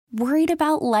Worried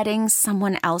about letting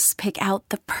someone else pick out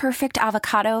the perfect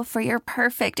avocado for your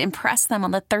perfect impress them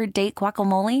on the third date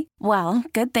guacamole? Well,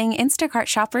 good thing Instacart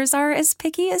shoppers are as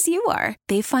picky as you are.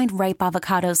 They find ripe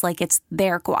avocados like it's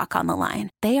their guac on the line.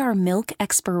 They are milk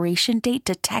expiration date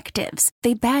detectives.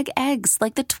 They bag eggs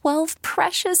like the 12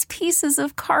 precious pieces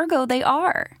of cargo they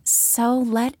are. So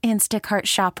let Instacart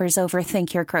shoppers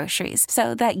overthink your groceries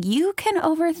so that you can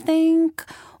overthink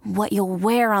what you'll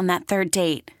wear on that third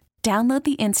date. Download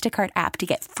the Instacart app to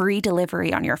get free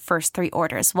delivery on your first 3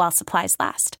 orders while supplies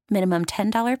last. Minimum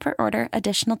 $10 per order.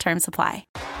 Additional terms apply.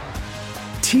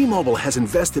 T-Mobile has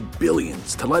invested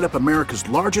billions to light up America's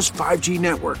largest 5G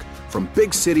network, from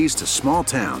big cities to small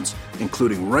towns,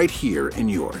 including right here in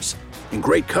yours. And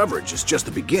great coverage is just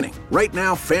the beginning. Right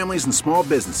now, families and small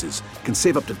businesses can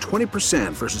save up to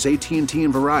 20% versus AT&T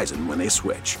and Verizon when they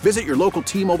switch. Visit your local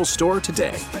T-Mobile store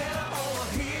today.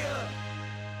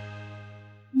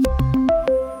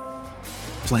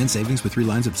 Plan savings with 3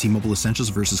 lines of T-Mobile Essentials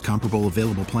versus comparable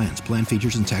available plans. Plan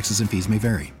features and taxes and fees may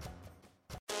vary.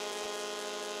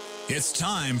 It's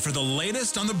time for the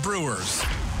latest on the Brewers,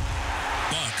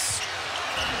 Bucks,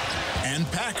 and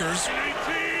Packers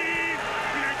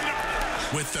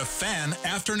with the Fan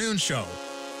Afternoon Show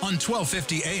on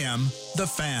 1250 AM, The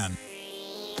Fan.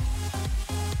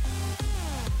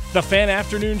 The Fan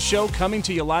Afternoon Show coming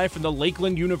to you live from the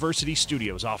Lakeland University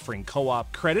studios, offering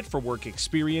co-op credit for work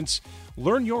experience.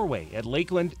 Learn your way at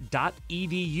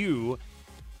lakeland.edu.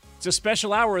 It's a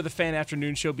special hour of the Fan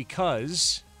Afternoon Show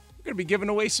because we're going to be giving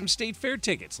away some State Fair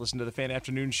tickets. Listen to the Fan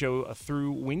Afternoon Show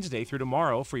through Wednesday, through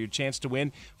tomorrow, for your chance to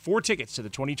win 4 tickets to the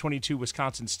 2022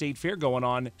 Wisconsin State Fair, going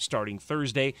on starting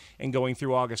Thursday and going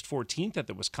through August 14th at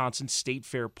the Wisconsin State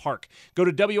Fair Park. Go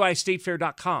to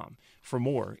wistatefair.com for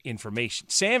more information.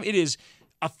 Sam, it is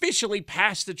officially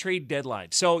past the trade deadline.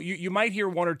 So you might hear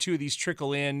 1 or 2 of these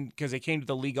trickle in because they came to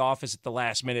the league office at the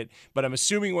last minute, but I'm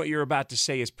assuming what you're about to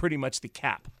say is pretty much the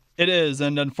cap. It is,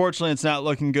 and unfortunately it's not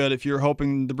looking good. If you're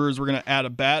hoping the Brewers were going to add a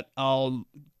bat, I'll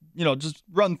just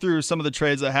run through some of the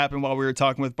trades that happened while we were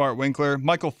talking with Bart Winkler.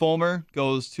 Michael Fulmer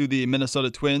goes to the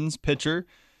Minnesota Twins, pitcher.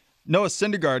 Noah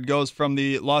Syndergaard goes from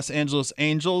the Los Angeles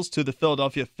Angels to the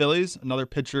Philadelphia Phillies, another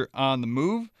pitcher on the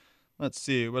move. Let's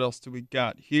see, what else do we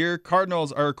got here?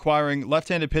 Cardinals are acquiring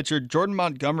left-handed pitcher Jordan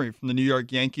Montgomery from the New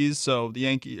York Yankees. So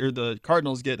the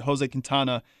Cardinals get Jose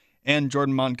Quintana and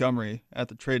Jordan Montgomery at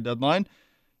the trade deadline.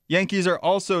 Yankees are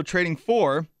also trading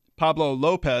for Pablo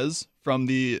Lopez from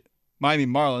the Miami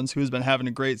Marlins, who has been having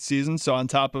a great season. So on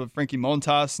top of Frankie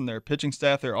Montas and their pitching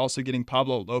staff, they're also getting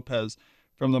Pablo Lopez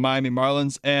from the Miami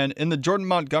Marlins. And in the Jordan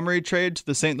Montgomery trade to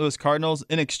the St. Louis Cardinals,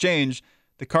 in exchange,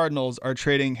 the Cardinals are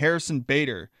trading Harrison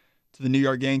Bader to the New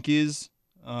York Yankees.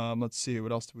 Let's see,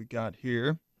 what else do we got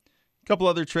here? A couple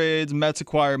other trades. Mets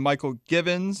acquire Michael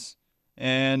Givens,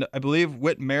 and I believe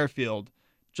Whit Merrifield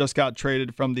just got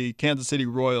traded from the Kansas City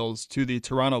Royals to the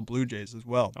Toronto Blue Jays as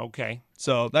well. Okay.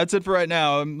 So that's it for right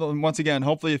now. Once again,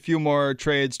 hopefully a few more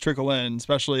trades trickle in,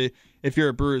 especially if you're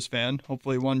a Brewers fan.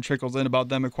 Hopefully one trickles in about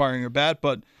them acquiring a bat,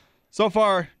 but so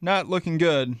far, not looking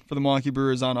good for the Milwaukee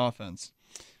Brewers on offense.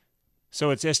 So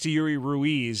it's Esteury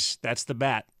Ruiz. That's the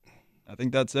bat. I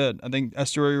think that's it. I think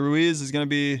Esteury Ruiz is going to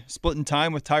be splitting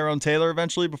time with Tyrone Taylor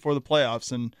eventually before the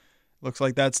playoffs, and looks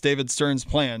like that's David Stern's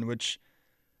plan, which,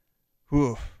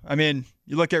 you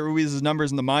look at Ruiz's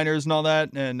numbers in the minors and all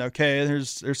that, and okay,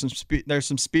 there's some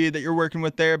speed that you're working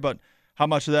with there, but how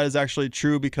much of that is actually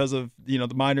true because of, the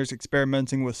minors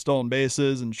experimenting with stolen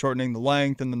bases and shortening the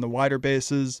length and then the wider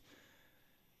bases?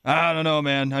 I don't know,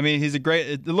 man.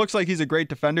 It looks like he's a great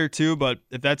defender too, but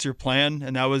if that's your plan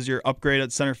and that was your upgrade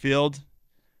at center field,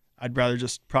 I'd rather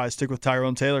just probably stick with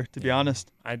Tyrone Taylor, to be honest.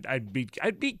 I'd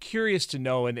be curious to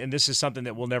know, and this is something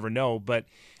that we'll never know, but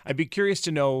I'd be curious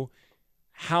to know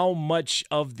how much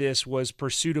of this was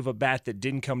pursuit of a bat that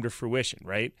didn't come to fruition,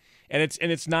 right? And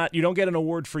it's not, you don't get an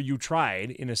award for you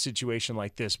tried in a situation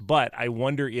like this, but I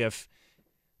wonder if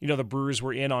the Brewers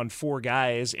were in on 4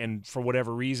 guys, and for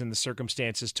whatever reason, the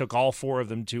circumstances took all 4 of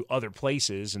them to other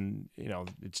places, and it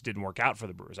just didn't work out for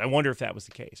the Brewers. I wonder if that was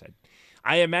the case.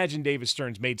 I imagine David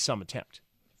Stearns made some attempt.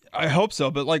 I hope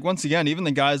so, but once again, even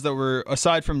the guys that were,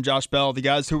 aside from Josh Bell, the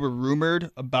guys who were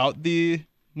rumored about the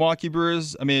Milwaukee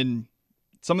Brewers,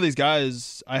 some of these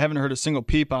guys I haven't heard a single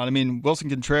peep on.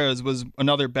 Wilson Contreras was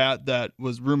another bat that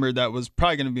was rumored that was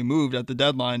probably going to be moved at the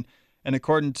deadline. And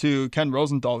according to Ken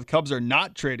Rosenthal, the Cubs are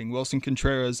not trading Wilson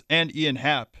Contreras and Ian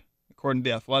Happ, according to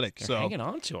The Athletic. They're hanging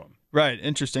on to him. Right,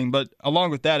 interesting. But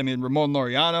along with that, Ramon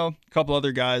Laureano, a couple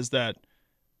other guys that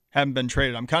haven't been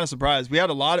traded. I'm kind of surprised. We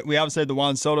obviously had the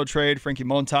Juan Soto trade, Frankie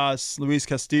Montas, Luis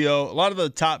Castillo. A lot of the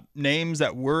top names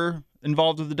that were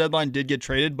involved with the deadline did get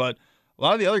traded, but a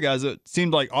lot of the other guys, it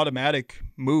seemed like automatic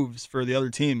moves for the other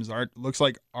teams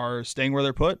are staying where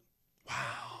they're put.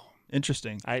 Wow.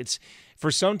 Interesting. It's for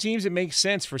some teams it makes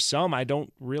sense. For some, I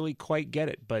don't really quite get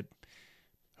it, but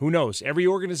who knows? Every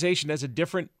organization has a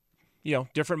different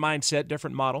mindset,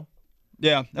 different model.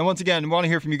 Yeah, and once again, I want to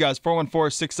hear from you guys.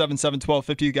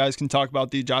 414-677-1250. You guys can talk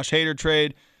about the Josh Hader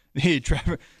trade, the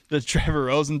Trevor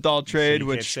Rosenthal trade,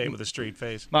 which can't say it with a straight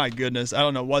face. My goodness, I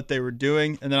don't know what they were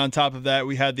doing. And then on top of that,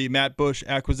 we had the Matt Bush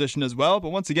acquisition as well. But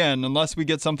once again, unless we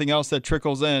get something else that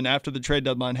trickles in after the trade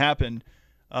deadline happened,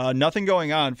 nothing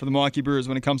going on for the Milwaukee Brewers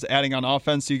when it comes to adding on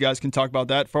offense. So you guys can talk about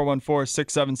that.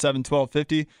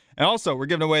 414-677-1250. And also, we're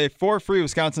giving away 4 free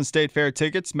Wisconsin State Fair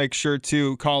tickets. Make sure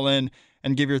to call in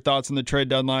and give your thoughts on the trade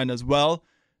deadline as well.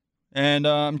 And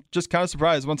I'm just kind of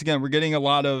surprised. Once again, we're getting a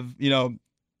lot of,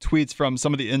 tweets from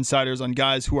some of the insiders on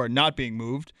guys who are not being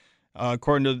moved.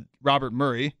 According to Robert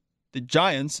Murray, the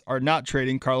Giants are not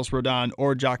trading Carlos Rodon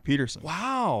or Jock Peterson.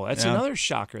 Wow, that's another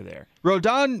shocker there.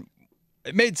 Rodon,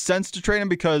 it made sense to trade him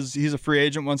because he's a free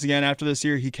agent once again after this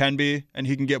year. He can be, and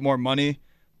he can get more money.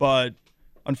 But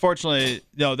unfortunately,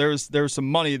 there was some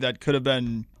money that could have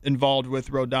been involved with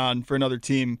Rodon for another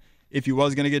team if he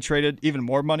was going to get traded, even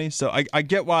more money. So I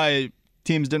get why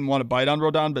teams didn't want to bite on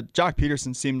Rodon, but Jock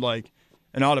Peterson seemed like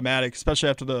an automatic, especially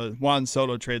after the Juan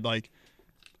Soto trade. Like,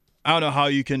 I don't know how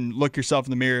you can look yourself in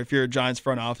the mirror if you're a Giants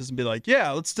front office and be like,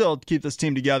 yeah, let's still keep this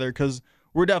team together because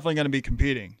we're definitely going to be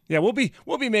competing. Yeah, we'll be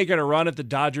making a run at the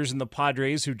Dodgers and the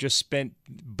Padres who just spent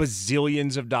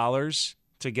bazillions of dollars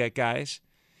to get guys.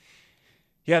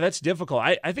 Yeah, that's difficult.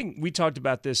 I think we talked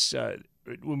about this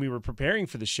when we were preparing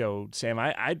for the show, Sam.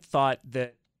 I thought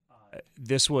that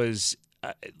this was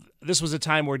a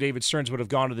time where David Stearns would have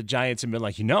gone to the Giants and been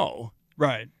like,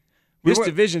 right, this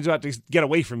division's about to get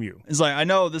away from you. It's like, I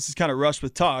know this is kind of rushed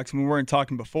with talks, and we weren't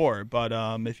talking before, but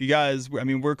if you guys,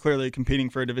 we're clearly competing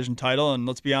for a division title, and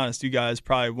let's be honest, you guys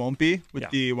probably won't be with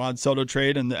the Juan Soto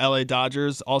trade and the LA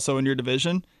Dodgers also in your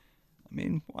division.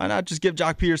 Why not just give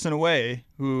Jock Peterson away,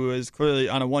 who is clearly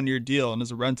on a 1-year deal and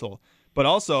is a rental? But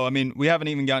also, we haven't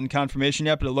even gotten confirmation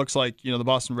yet, but it looks like, the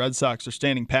Boston Red Sox are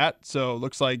standing pat. So it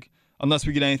looks like, unless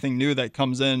we get anything new that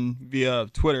comes in via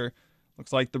Twitter,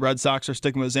 looks like the Red Sox are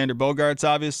sticking with Xander Bogaerts,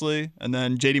 obviously. And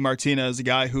then JD Martinez, a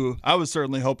guy who I was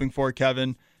certainly hoping for,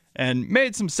 Kevin, and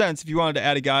made some sense if you wanted to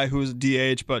add a guy who was a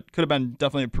DH, but could have been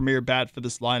definitely a premier bat for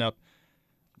this lineup.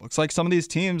 Looks like some of these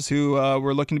teams who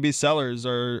were looking to be sellers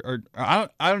I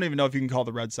don't even know if you can call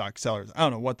the Red Sox sellers. I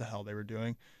don't know what the hell they were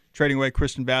doing. Trading away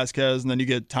Christian Vasquez, and then you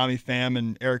get Tommy Pham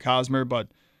and Eric Hosmer, but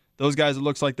those guys, it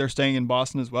looks like they're staying in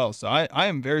Boston as well. So I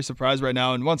am very surprised right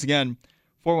now. And once again,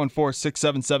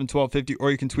 414-677-1250, or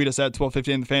you can tweet us at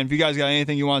 1250 in the fan. If you guys got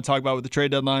anything you want to talk about with the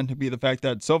trade deadline, it'd be the fact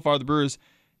that so far the Brewers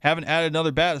haven't added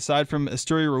another bat aside from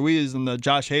Estuary Ruiz and the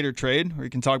Josh Hader trade, or you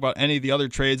can talk about any of the other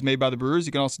trades made by the Brewers.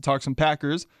 You can also talk some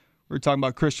Packers. We're talking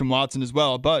about Christian Watson as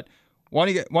well, but want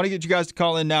to get you guys to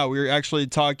call in now.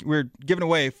 We're giving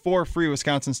away 4 free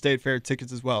Wisconsin State Fair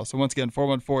tickets as well. So once again,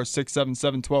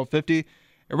 414-677-1250.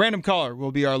 A random caller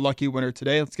will be our lucky winner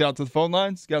today. Let's get out to the phone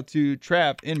lines. Let's get out to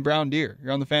Trav in Brown Deer.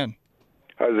 You're on the fan.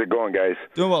 How's it going, guys?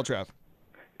 Doing well, Trav.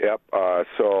 Yep.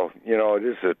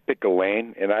 This is a pick a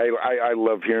lane, and I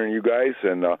love hearing you guys.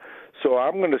 And so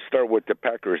I'm going to start with the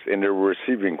Packers in their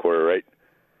receiving core, right?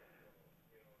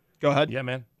 Go ahead. Yeah,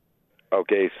 man.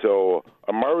 Okay, so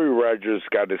Amari Rodgers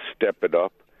got to step it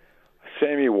up.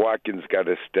 Sammy Watkins got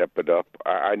to step it up.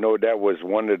 I know that was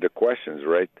one of the questions,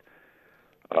 right?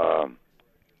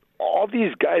 All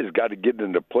these guys got to get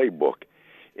in the playbook.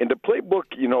 In the playbook,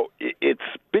 it's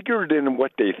bigger than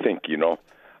what they think,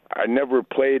 I never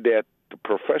played at the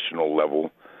professional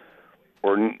level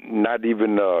or not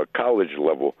even college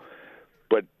level.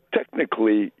 But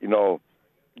technically,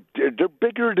 they're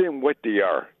bigger than what they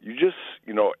are. You just,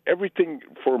 everything,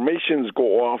 formations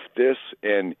go off this,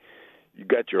 and you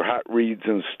got your hot reads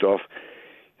and stuff.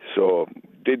 So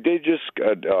they just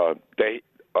got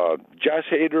Josh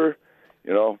Hader,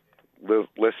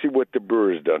 let's see what the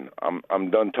Brewers done.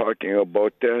 I'm done talking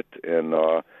about that. And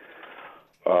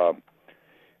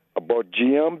about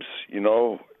GMs,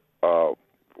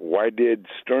 why did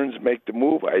Stearns make the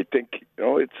move? I think,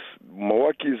 it's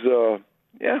Milwaukee's,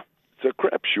 it's a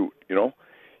crapshoot,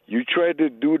 You try to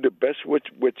do the best with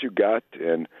what you got,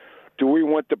 and do we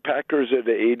want the Packers of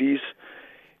the 80s?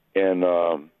 And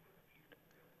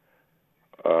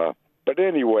but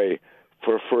anyway,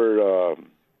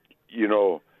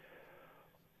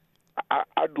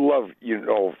 I'd love,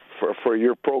 for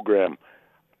your program,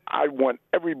 I want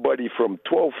everybody from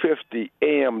 1250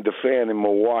 AM The Fan in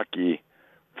Milwaukee,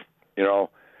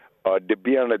 to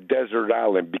be on a desert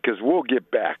island because we'll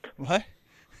get back. What?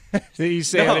 He's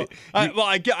saying I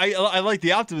like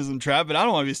the optimism, Trav, but I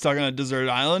don't want to be stuck on a deserted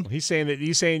island. he's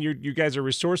saying you guys are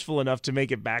resourceful enough to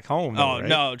make it back home. Though, right?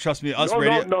 No, trust me,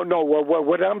 No.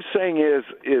 What I'm saying is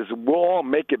we'll all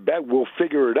make it back. We'll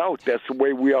figure it out. That's the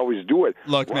way we always do it.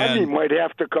 Look, Rodney man, might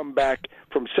have to come back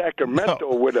from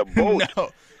Sacramento with a boat. No,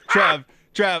 Trav,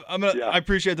 I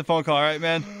appreciate the phone call. All right,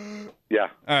 man. Yeah.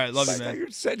 All right, love you, man.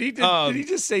 Did he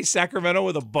just say Sacramento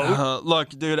with a boat? Look,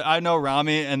 dude, I know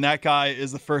Rami, and that guy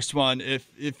is the first one.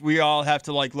 If we all have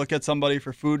to look at somebody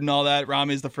for food and all that,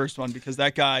 Rami's the first one because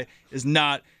that guy is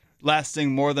not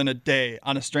lasting more than a day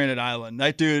on a stranded island.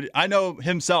 That dude, I know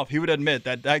himself. He would admit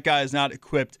that guy is not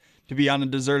equipped to be on a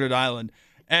deserted island.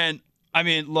 And I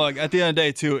mean, look, at the end of the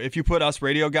day, too, if you put us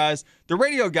radio guys, the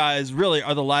radio guys really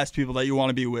are the last people that you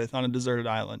want to be with on a deserted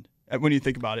island when you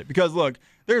think about it. Because, look,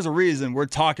 there's a reason we're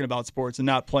talking about sports and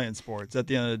not playing sports at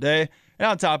the end of the day. And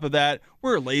on top of that,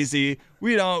 we're lazy.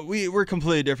 We're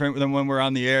completely different than when we're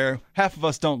on the air. Half of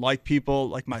us don't like people,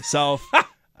 like myself.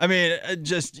 I mean,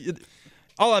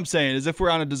 all I'm saying is if we're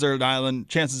on a deserted island,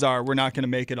 chances are we're not going to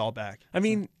make it all back. I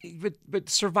mean, but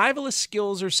survivalist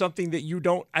skills are something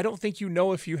that I don't think you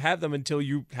know if you have them until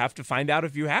you have to find out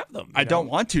if you have them. I don't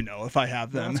want to know if I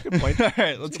have them. That's a good point. All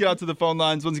right, let's get out to the phone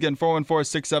lines. Once again,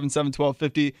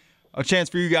 414-677-1250. A chance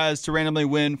for you guys to randomly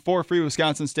win 4 free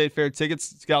Wisconsin State Fair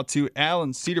tickets. Let's get out to Al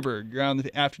in Cedarburg. You're on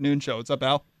the afternoon show. What's up,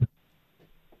 Al?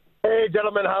 Hey,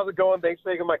 gentlemen. How's it going? Thanks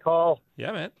for taking my call.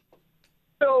 Yeah, man.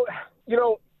 So,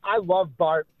 I love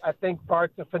Bart. I think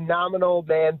Bart's a phenomenal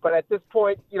man, but at this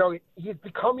point, he should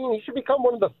become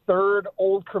one of the third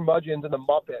old curmudgeons in the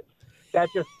Muppets that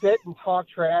just sit and talk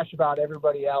trash about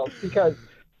everybody else because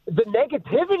the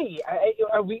negativity,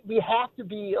 we have to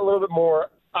be a little bit more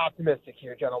optimistic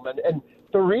here, gentlemen. And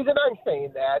the reason I'm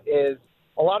saying that is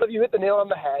a lot of you hit the nail on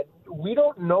the head. We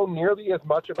don't know nearly as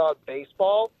much about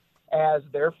baseball as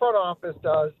their front office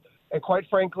does. And quite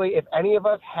frankly, if any of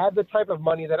us had the type of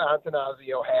money that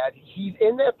Antanasio had, he's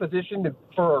in that position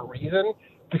for a reason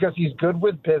because he's good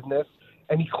with business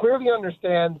and he clearly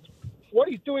understands what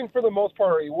he's doing for the most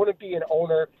part, or he wouldn't be an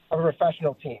owner of a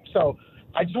professional team. So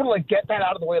I just want to get that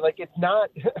out of the way. It's not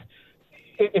 –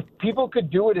 if people could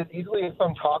do it as easily as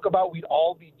some talk about, we'd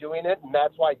all be doing it, and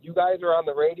that's why you guys are on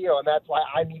the radio, and that's why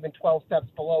I'm even 12 steps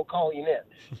below calling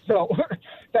in. So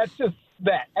that's just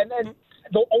that. And then –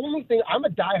 the only thing, I'm a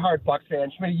diehard Bucks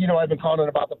fan. I've been calling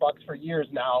about the Bucks for years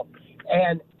now.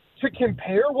 And to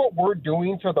compare what we're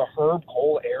doing to the Herb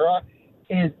Cole era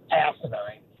is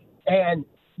asinine. And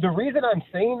the reason I'm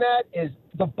saying that is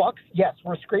the Bucks, yes,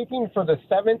 we're scraping for the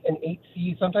 7th and 8th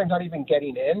seed, sometimes not even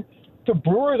getting in. The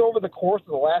Brewers over the course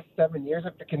of the last 7 years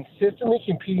have been consistently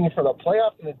competing for the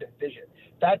playoffs in the division.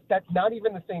 That's not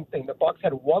even the same thing. The Bucks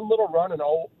had one little run in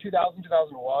 2000,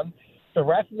 2001. The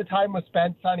rest of the time was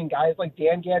spent signing guys like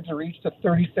Dan Gadzuric to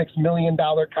 $36 million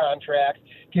contracts,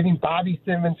 giving Bobby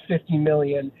Simmons $50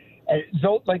 million. And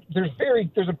so, there's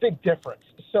a big difference.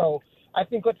 So I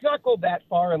think let's not go that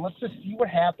far and let's just see what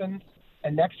happens.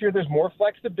 And next year there's more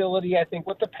flexibility, I think,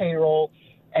 with the payroll.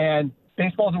 And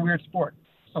baseball's a weird sport.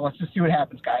 So let's just see what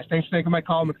happens, guys. Thanks for taking my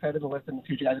call. I'm excited to listen to what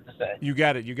you guys have to say. You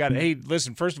got it. Hey,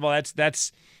 listen. First of all,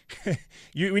 that's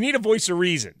we need a voice of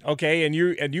reason, okay? And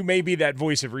you may be that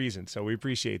voice of reason. So we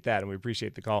appreciate that, and we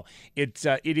appreciate the call. It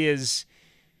is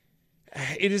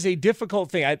a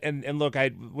difficult thing.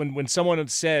 When someone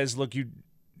says, "Look, you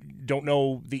don't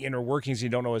know the inner workings, you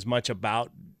don't know as much about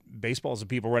baseball as the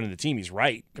people running the team," he's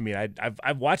right. I mean,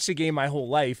 I've watched the game my whole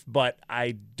life, but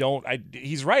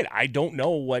he's right. I don't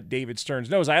know what David Stearns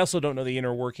knows. I also don't know the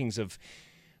inner workings of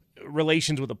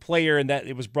relations with a player, and that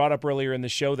it was brought up earlier in the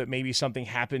show that maybe something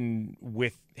happened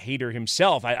with Hader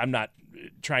himself. I'm not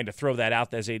trying to throw that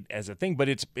out as a thing, but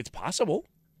it's possible.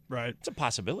 Right. It's a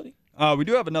possibility. We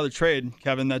do have another trade,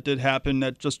 Kevin, that did happen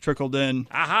that just trickled in.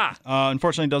 Aha.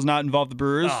 Unfortunately, does not involve the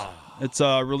Brewers. Oh. It's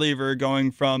a reliever going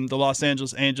from the Los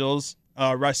Angeles Angels,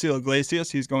 Raisel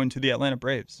Iglesias. He's going to the Atlanta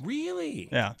Braves. Really?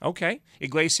 Yeah. Okay.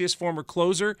 Iglesias, former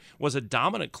closer, was a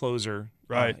dominant closer.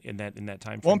 Right. In that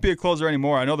time frame. Won't be a closer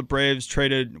anymore. I know the Braves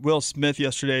traded Will Smith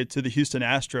yesterday to the Houston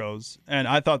Astros, and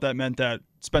I thought that meant that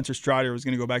Spencer Strider was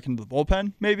going to go back into the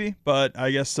bullpen, maybe. But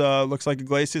I guess looks like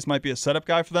Iglesias might be a setup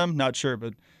guy for them. Not sure,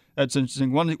 but that's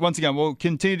interesting. Once again, we'll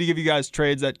continue to give you guys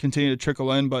trades that continue to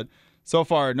trickle in, but so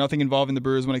far, nothing involving the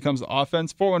Brewers when it comes to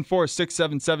offense.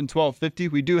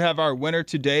 414-677-1250. We do have our winner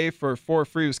today for 4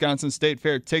 free Wisconsin State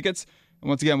Fair tickets. And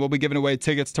once again, we'll be giving away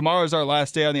tickets. Tomorrow is our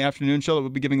last day on the afternoon show that we'll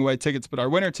be giving away tickets. But our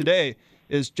winner today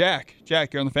is Jack.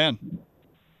 Jack, you're on the Fan.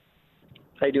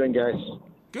 How you doing, guys?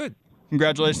 Good.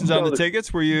 Congratulations on the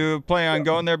tickets. Were you planning on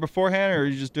going there beforehand, or are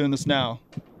you just doing this now?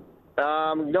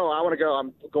 No, I want to go.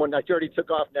 I'm going. I already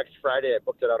took off next Friday. I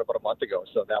booked it out about a month ago,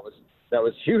 so that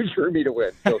was huge for me to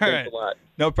win. So thanks a lot.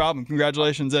 No problem.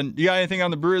 Congratulations. And you got anything on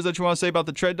the Brewers that you want to say about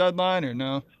the trade deadline, or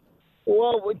no?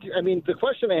 Well, I mean, the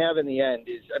question I have in the end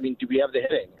is, I mean, do we have the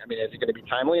hitting? I mean, is it going to be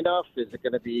timely enough? Is it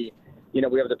going to be, we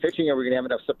have the pitching, and we're going to have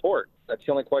enough support? That's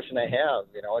the only question I have.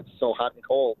 It's so hot and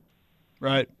cold.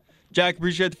 Right. Jack,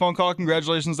 appreciate the phone call.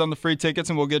 Congratulations on the free tickets,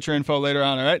 and we'll get your info later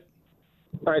on, all right?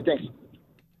 All right, thanks.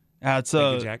 Thank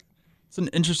you, Jack. It's an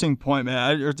interesting point,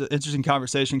 man. It's an interesting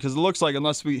conversation because it looks like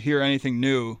unless we hear anything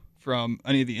new from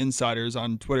any of the insiders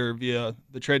on Twitter via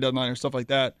the trade deadline or stuff like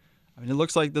that, I mean, it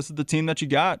looks like this is the team that you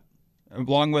got,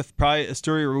 along with probably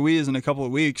Asturio Ruiz in a couple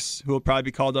of weeks, who will probably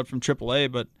be called up from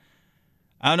AAA. But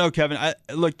I don't know, Kevin.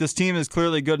 Look, this team is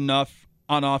clearly good enough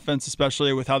on offense,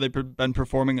 especially with how they've been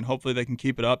performing, and hopefully they can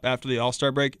keep it up after the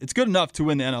All-Star break. It's good enough to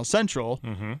win the NL Central,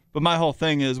 but my whole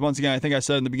thing is, once again, I think I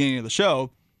said in the beginning of the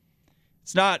show,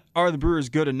 it's not, are the Brewers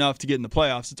good enough to get in the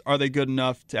playoffs? It's, are they good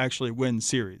enough to actually win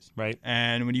series? Right.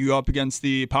 And when you go up against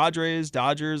the Padres,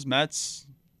 Dodgers, Mets,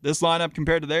 this lineup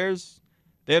compared to theirs,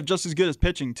 they have just as good as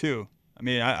pitching, too. I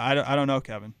mean, I don't know,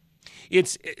 Kevin.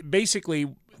 It's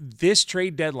basically this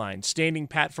trade deadline, standing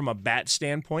pat from a bat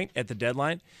standpoint at the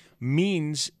deadline,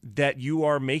 means that you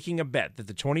are making a bet, that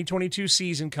the 2022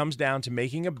 season comes down to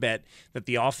making a bet that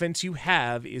the offense you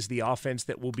have is the offense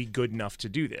that will be good enough to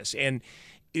do this. And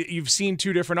you've seen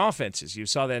two different offenses. You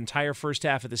saw the entire first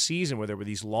half of the season where there were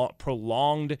these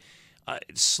prolonged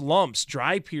slumps,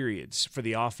 dry periods for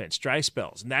the offense, dry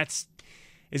spells. And it's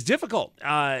difficult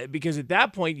because at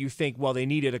that point you think, well, they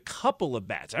needed a couple of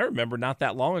bats. I remember not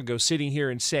that long ago sitting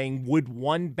here and saying, would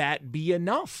one bat be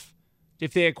enough?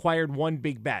 If they acquired one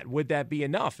big bat, would that be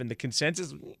enough? And the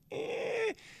consensus,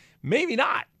 maybe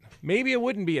not. Maybe it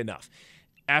wouldn't be enough.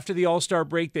 After the All-Star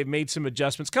break, they've made some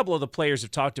adjustments. A couple of the players have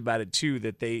talked about it, too,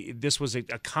 that this was a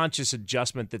conscious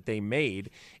adjustment that they made,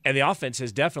 and the offense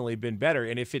has definitely been better.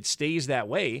 And if it stays that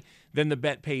way, then the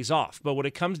bet pays off. But what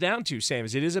it comes down to, Sam,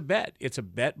 is it is a bet. It's a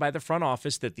bet by the front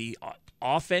office that the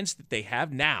offense that they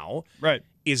have now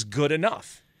is good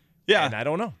enough. Yeah. And I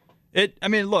don't know. I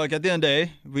mean, look, at the end of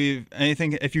the day,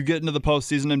 if you get into the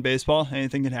postseason in baseball,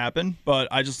 anything can happen. But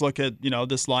I just look at,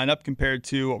 this lineup compared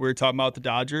to what we were talking about, the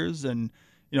Dodgers and,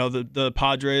 the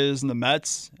Padres and the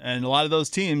Mets. And a lot of those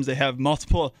teams, they have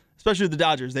multiple, especially the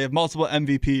Dodgers, they have multiple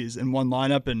MVPs in one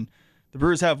lineup. And the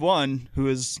Brewers have one who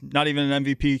is not even an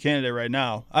MVP candidate right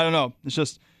now. I don't know. It's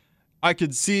just, I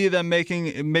could see them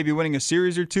maybe winning a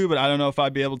series or two, but I don't know if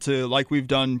I'd be able to, like we've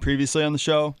done previously on the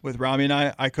show with Rami and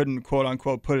I couldn't, quote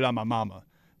unquote, put it on my mama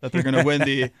that they're going to win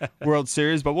the World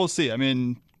Series, but we'll see. I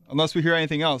mean, unless we hear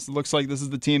anything else, it looks like this is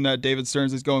the team that David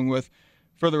Stearns is going with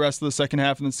for the rest of the second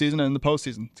half of the season and the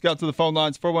postseason. Let's get out to the phone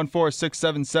lines,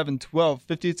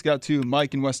 414-677-1250. Let's get out to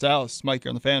Mike in West Dallas. Mike,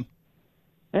 you're on the Fan.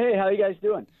 Hey, how you guys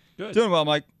doing? Good. Doing well,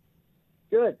 Mike.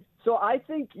 Good. So I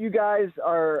think you guys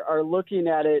are looking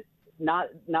at it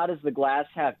not as the glass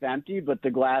half empty, but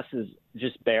the glass is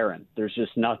just barren. There's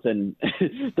just nothing.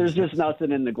 There's just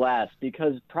nothing in the glass,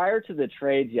 because prior to the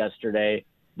trades yesterday,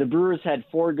 the Brewers had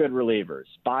four good relievers: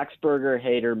 Boxberger,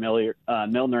 Hader,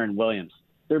 Milner, and Williams.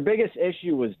 Their biggest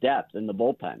issue was depth in the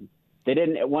bullpen. They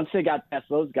didn't. Once they got past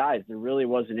those guys, there really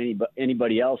wasn't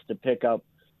anybody else to pick up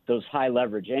those high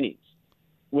leverage innings.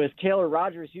 With Taylor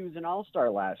Rogers, he was an all-star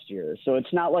last year, so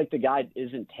it's not like the guy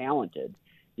isn't talented.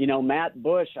 Matt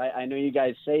Bush, I know you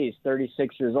guys say he's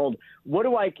 36 years old.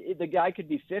 The guy could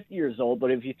be 50 years old, but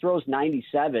if he throws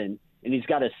 97 and he's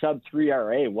got a sub-3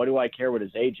 ERA, what do I care what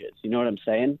his age is? You know what I'm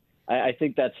saying? I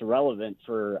think that's irrelevant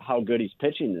for how good he's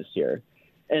pitching this year.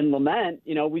 And Lament,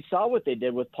 we saw what they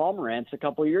did with Pomerantz a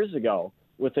couple years ago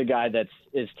with a guy that's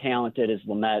as talented as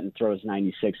Lament and throws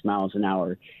 96 miles an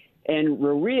hour. And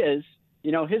Ruiz,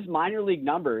 his minor league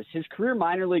numbers, his career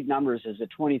minor league numbers as a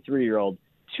 23-year-old,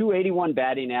 281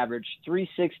 batting average,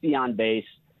 360 on base,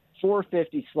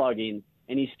 450 slugging,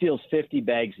 and he steals 50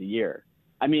 bags a year.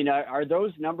 I mean, are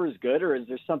those numbers good, or is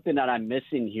there something that I'm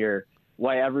missing here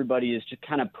why everybody is just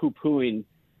kind of poo-pooing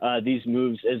these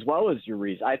moves as well as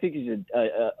Ruiz? I think he's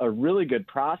a really good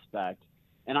prospect,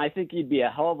 and I think he'd be a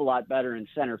hell of a lot better in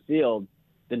center field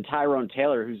than Tyrone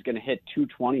Taylor, who's going to hit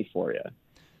 220 for you.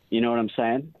 You know what I'm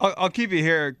saying? I'll keep you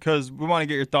here because we want to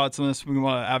get your thoughts on this. We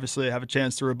want to obviously have a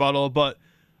chance to rebuttal, but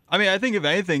I mean, I think if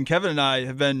anything, Kevin and I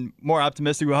have been more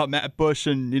optimistic about Matt Bush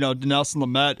and, Dinelson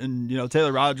Lamet and,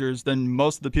 Taylor Rogers than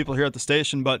most of the people here at the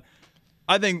station. But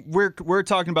I think we're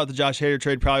talking about the Josh Hader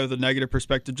trade probably with a negative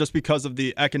perspective just because of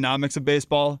the economics of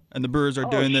baseball, and the Brewers are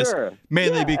doing this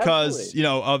mainly because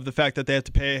of the fact that they have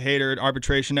to pay Hader at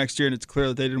arbitration next year, and it's clear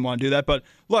that they didn't want to do that. But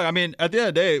look, I mean, at the end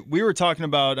of the day, we were talking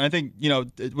about, I think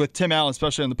with Tim Allen,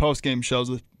 especially on the post game shows,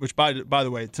 which by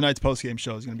the way, tonight's post game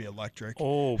show is going to be electric.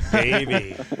 Oh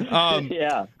baby,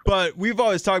 yeah. But we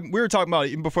were talking about it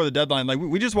even before the deadline. Like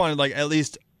we just wanted like at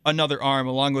least another arm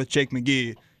along with Jake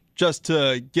McGee, just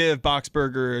to give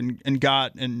Boxberger and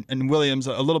Gott and Williams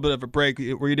a little bit of a break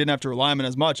where you didn't have to rely on him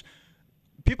as much.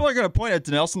 People are going to point at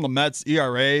Dinelson Lamet's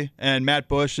ERA and Matt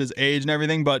Bush's age and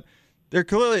everything, but they're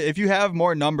clearly, if you have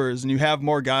more numbers and you have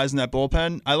more guys in that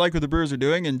bullpen, I like what the Brewers are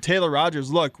doing. And Taylor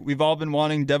Rogers, look, we've all been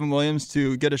wanting Devin Williams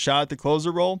to get a shot at the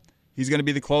closer role. He's going to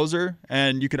be the closer,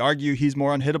 and you could argue he's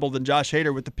more unhittable than Josh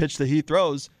Hader with the pitch that he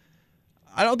throws.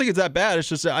 I don't think it's that bad. It's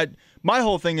just my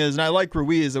whole thing is, and I like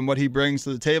Ruiz and what he brings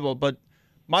to the table, but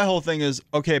my whole thing is,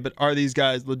 okay, but are these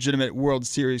guys legitimate World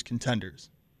Series contenders?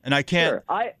 And I can't,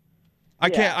 sure.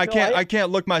 I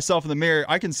can't look myself in the mirror.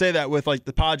 I can say that with like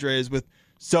the Padres with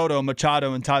Soto,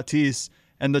 Machado, and Tatis,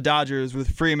 and the Dodgers with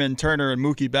Freeman, Turner, and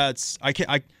Mookie Betts. I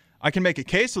can make a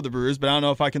case with the Brewers, but I don't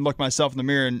know if I can look myself in the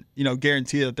mirror and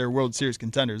guarantee that they're World Series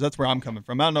contenders. That's where I'm coming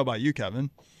from. I don't know about you,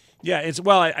 Kevin. Yeah,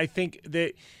 I think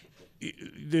that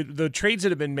the trades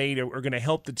that have been made are going to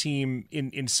help the team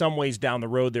in some ways down the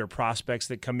road. There are prospects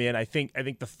that come in. I think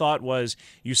the thought was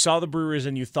you saw the Brewers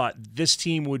and you thought this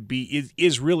team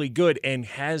is really good and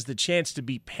has the chance to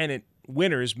be pennant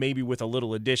winners, maybe with a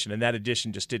little addition, and that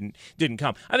addition just didn't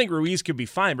come. I think Ruiz could be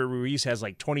fine, but Ruiz has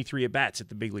like 23 at bats at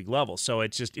the big league level, so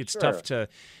it's tough to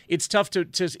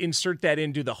insert that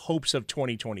into the hopes of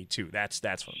 2022. That's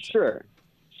what I'm saying. Sure.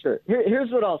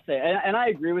 Here's what I'll say, and I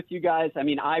agree with you guys. I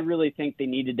mean, I really think they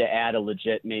needed to add a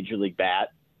legit major league bat.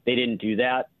 They didn't do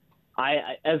that.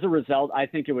 As a result, I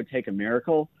think it would take a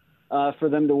miracle for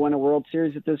them to win a World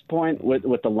Series at this point with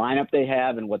the lineup they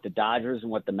have and what the Dodgers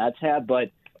and what the Mets have. But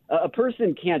a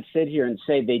person can't sit here and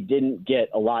say they didn't get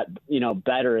a lot,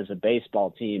 better as a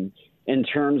baseball team in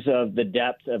terms of the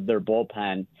depth of their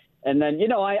bullpen. And then,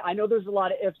 I know there's a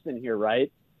lot of ifs in here,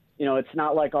 right? It's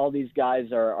not like all these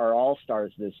guys are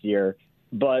all-stars this year,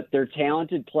 but they're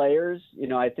talented players.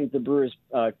 I think the Brewers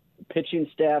pitching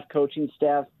staff, coaching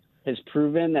staff has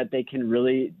proven that they can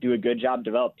really do a good job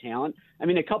develop talent. I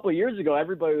mean, a couple of years ago,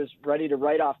 everybody was ready to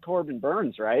write off Corbin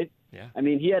Burns, right? Yeah. I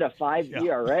mean, he had a 5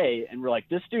 ERA, and we're like,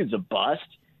 this dude's a bust.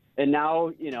 And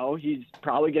now, he's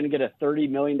probably going to get a $30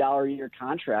 million a year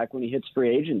contract when he hits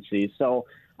free agency. So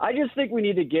I just think we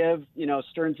need to give,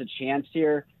 Stearns a chance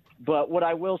here. But what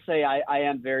I will say, I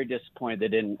am very disappointed they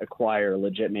didn't acquire a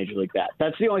legit major league bat.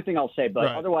 That's the only thing I'll say. But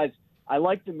Otherwise, I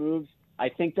like the moves. I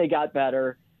think they got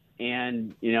better.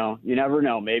 And, you never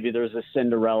know. Maybe there's a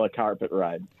Cinderella carpet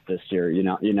ride this year. You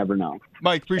never know.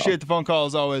 Mike, appreciate the phone call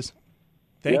as always.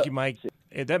 Thank you, Mike.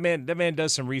 Hey, that man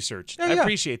does some research. I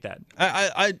appreciate that.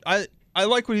 I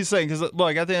like what he's saying because,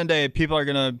 look, at the end of the day, people are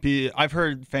going to be – I've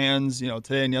heard fans,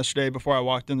 today and yesterday before I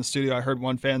walked in the studio, I heard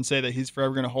one fan say that he's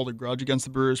forever going to hold a grudge against the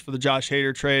Brewers for the Josh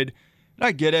Hader trade. And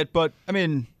I get it, but, I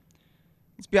mean,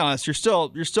 let's be honest. You're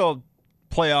still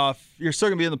playoff – you're still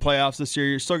going to be in the playoffs this year.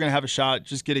 You're still going to have a shot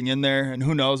just getting in there, and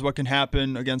who knows what can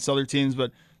happen against other teams.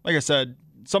 But, like I said,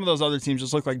 some of those other teams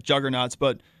just look like juggernauts.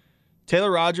 But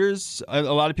Taylor Rogers, a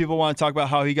lot of people want to talk about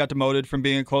how he got demoted from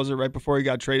being a closer right before he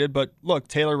got traded. But look,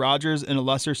 Taylor Rogers in a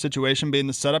lesser situation being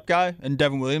the setup guy and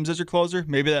Devin Williams as your closer,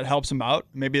 maybe that helps him out.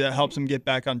 Maybe that helps him get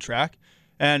back on track.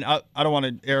 And I don't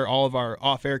want to air all of our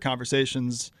off-air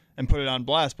conversations and put it on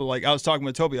blast, but like I was talking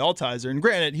with Toby Altizer, and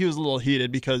granted, he was a little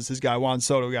heated because his guy Juan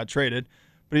Soto got traded,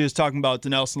 but he was talking about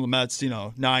Dinelson Lamet's,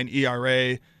 9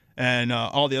 ERA and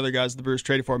all the other guys the Brewers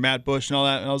traded for, Matt Bush and all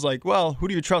that. And I was like, well, who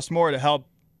do you trust more to help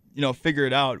figure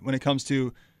it out when it comes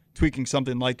to tweaking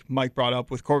something like Mike brought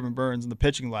up with Corbin Burns in the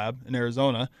pitching lab in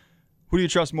Arizona? Who do you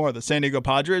trust more, the San Diego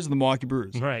Padres or the Milwaukee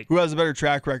Brewers? Right. Who has a better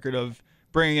track record of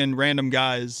bringing in random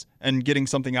guys and getting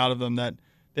something out of them that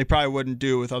they probably wouldn't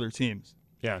do with other teams?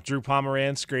 Yeah, Drew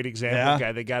Pomeranz, great example.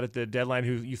 Guy they got at the deadline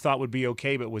who you thought would be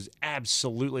okay but was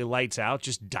absolutely lights out,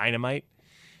 just dynamite.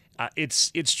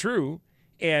 It's true,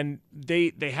 and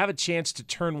they have a chance to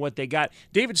turn what they got.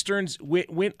 David Stearns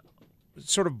went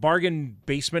sort of bargain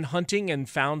basement hunting and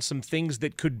found some things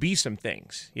that could be some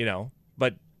things,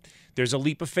 but there's a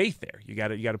leap of faith there. You got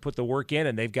to put the work in,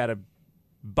 and they've got to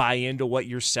buy into what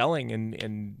you're selling,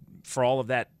 and for all of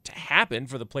that to happen,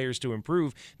 for the players to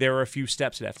improve, there are a few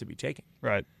steps that have to be taken.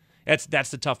 Right. That's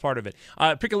the tough part of it.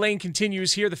 Pick a Lane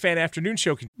continues here. The Fan Afternoon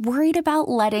Show. Worried about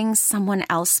letting someone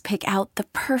else pick out the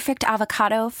perfect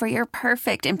avocado for your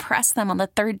perfect impress them on the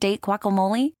third date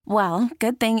guacamole? Well,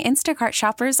 good thing Instacart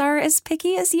shoppers are as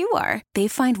picky as you are. They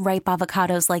find ripe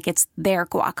avocados like it's their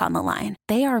guac on the line.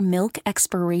 They are milk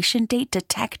expiration date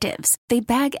detectives. They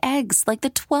bag eggs like the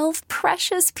 12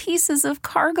 precious pieces of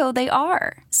cargo they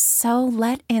are. So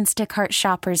let Instacart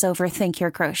shoppers overthink your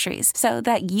groceries so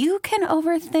that you can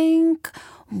overthink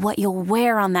what you'll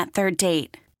wear on that third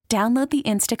date. Download the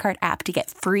Instacart app to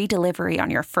get free delivery on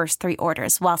your first 3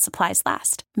 orders while supplies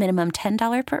last. Minimum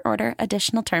 $10 per order.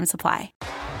 Additional terms apply.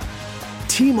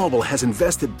 T-Mobile has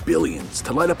invested billions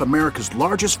to light up America's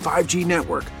largest 5G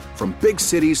network, from big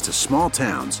cities to small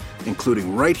towns,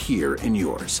 including right here in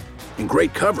yours. And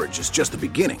great coverage is just the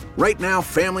beginning. Right now,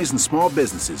 families and small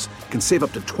businesses can save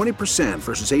up to 20%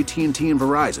 versus AT&T and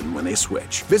Verizon when they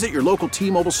switch. Visit your local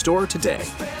T-Mobile store today.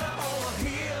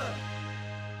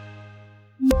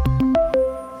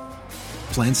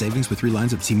 Plan savings with 3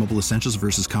 lines of T-Mobile Essentials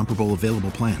versus comparable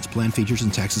available plans. Plan features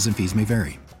and taxes and fees may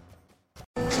vary.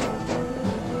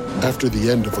 After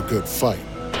the end of a good fight,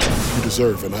 you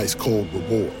deserve an ice-cold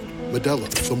reward. Modelo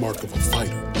is the mark of a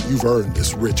fighter. You've earned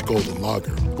this rich golden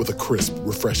lager with a crisp,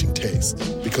 refreshing taste.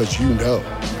 Because you know,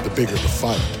 the bigger the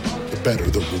fight, the better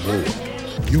the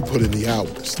reward. You put in the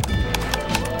hours,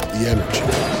 the energy,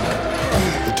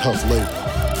 the tough labor.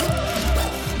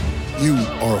 You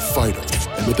are a fighter,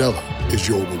 and Modelo is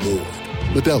your reward.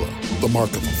 Modelo, the mark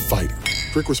of a fighter.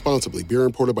 Drink responsibly. Beer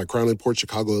imported by Crown Imports,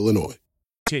 Chicago, Illinois.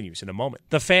 Continues in a moment.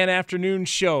 The Fan Afternoon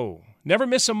Show. Never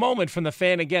miss a moment from the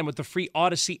Fan again with the free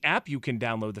Odyssey app. You can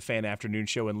download the Fan Afternoon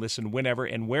Show and listen whenever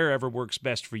and wherever works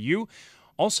best for you.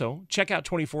 Also, check out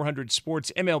 2400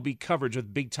 Sports MLB coverage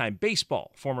with Big Time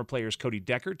Baseball. Former players Cody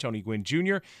Decker, Tony Gwynn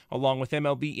Jr., along with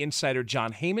MLB insider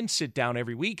John Heyman, sit down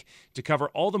every week to cover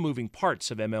all the moving parts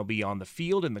of MLB on the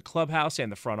field, in the clubhouse,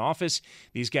 and the front office.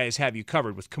 These guys have you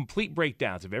covered with complete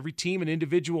breakdowns of every team and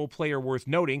individual player worth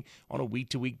noting on a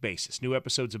week-to-week basis. New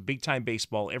episodes of Big Time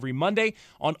Baseball every Monday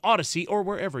on Odyssey or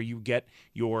wherever you get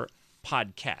your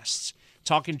podcasts.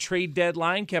 Talking trade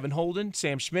deadline, Kevin Holden,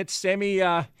 Sam Schmitz. Sammy,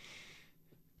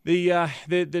 The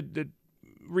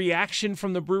reaction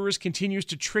from the Brewers continues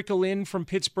to trickle in from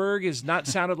Pittsburgh. Has not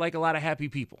sounded like a lot of happy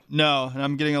people. No, and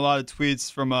I'm getting a lot of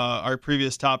tweets from our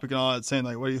previous topic and all that saying,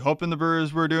 like, what are you hoping the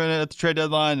Brewers were doing at the trade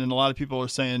deadline? And a lot of people are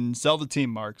saying, sell the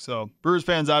team, Mark. So Brewers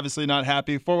fans obviously not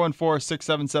happy.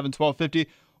 414-677-1250.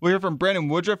 We'll hear from Brandon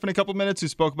Woodruff in a couple minutes, who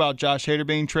spoke about Josh Hader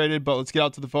being traded, but let's get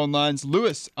out to the phone lines.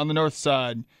 Lewis on the north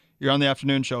side. You're on the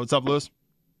afternoon show. What's up, Lewis?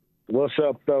 What's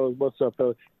up, fellas?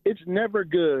 It's never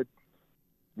good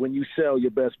when you sell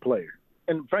your best player.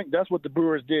 And, Frank, that's what the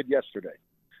Brewers did yesterday.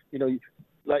 You know,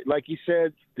 like you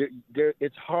said,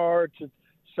 it's hard to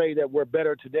say that we're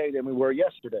better today than we were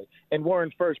yesterday. And we're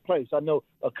in first place. I know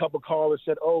a couple callers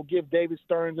said, give David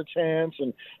Stearns a chance.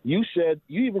 And you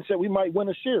even said we might win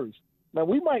a series. Now,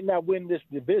 we might not win this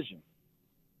division.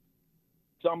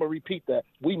 So I'm going to repeat that.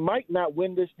 We might not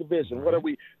win this division. What are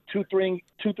we, 2-3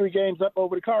 games up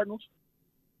over the Cardinals?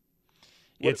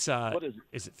 What is it?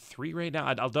 Is it 3 right now?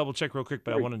 I'll double check real quick,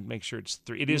 but 3. I want to make sure it's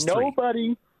 3. It is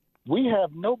 3. We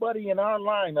have nobody in our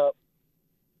lineup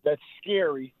that's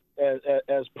scary as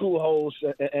Pujols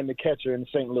and the catcher in the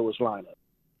St. Louis lineup.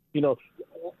 You know,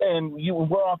 and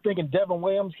we're all thinking Devin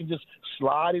Williams can just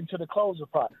slide into the closer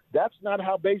pot. That's not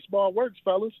how baseball works,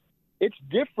 fellas. It's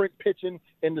different pitching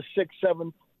in the 6th,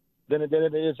 7th than it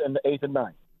is in the 8th and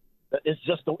 9th. It's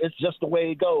just the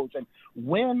way it goes. And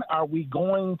when are we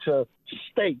going to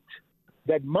state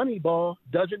that Moneyball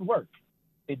doesn't work?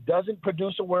 It doesn't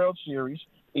produce a World Series.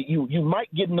 You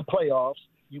might get in the playoffs.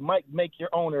 You might make your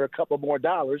owner a couple more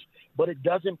dollars, but it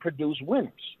doesn't produce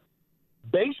winners.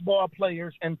 Baseball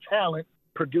players and talent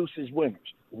produces winners.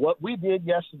 What we did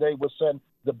yesterday was send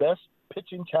the best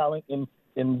pitching talent in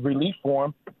relief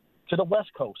form to the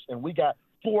West Coast, and we got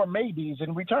 4 maybes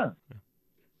in return.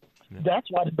 That's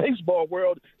why the baseball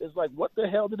world is like, what the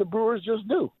hell did the Brewers just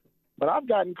do? But I've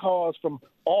gotten calls from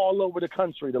all over the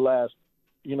country the last,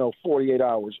 48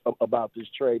 hours about this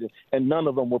trade, and none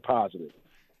of them were positive.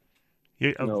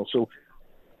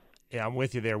 Yeah, I'm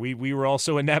with you there. We were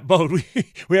also in that boat.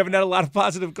 We haven't had a lot of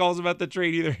positive calls about the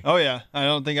trade either. Oh yeah, I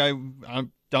don't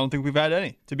think we've had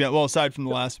any. Aside from the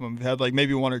last one, we've had like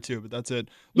maybe 1 or 2, but that's it.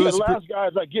 Lewis, the last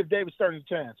guy's like, give David Stearns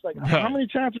a chance. Like, how many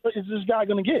chances is this guy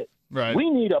going to get? Right. We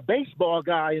need a baseball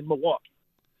guy in Milwaukee.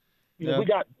 We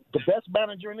got the best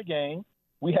manager in the game.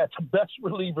 We had the best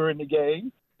reliever in the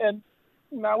game, and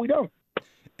now we don't.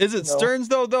 Is it Stearns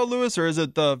though, Lewis, or is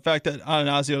it the fact that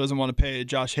Anasio doesn't want to pay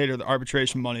Josh Hader the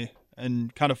arbitration money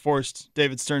and kind of forced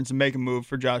David Stearns to make a move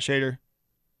for Josh Hader.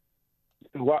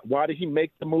 Why did he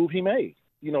make the move he made?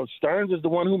 Stearns is the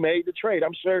one who made the trade.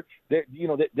 I'm sure that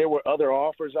there were other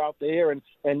offers out there, and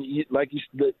like you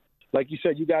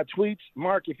said, you got tweets.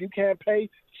 Mark, if you can't pay,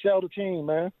 sell the team,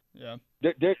 man. Yeah.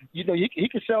 He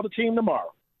could sell the team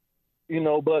tomorrow.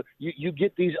 But you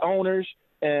get these owners,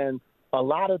 and a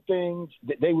lot of things,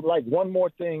 they would like one more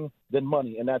thing than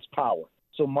money, and that's power.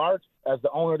 So Mark, as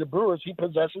the owner of the Brewers, he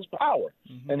possesses power,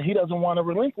 and he doesn't want to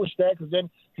relinquish that because then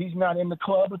he's not in the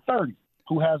club of 30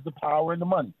 who has the power and the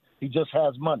money. He just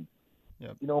has money.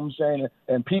 Yep. You know what I'm saying?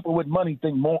 And people with money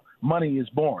think money is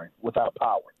boring without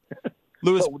power.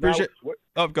 Lewis,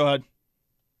 So go ahead.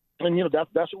 And,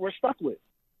 that's what we're stuck with.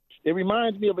 It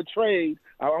reminds me of a trade,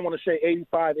 I want to say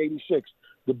 85, 86.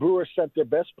 The Brewers sent their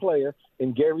best player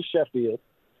in Gary Sheffield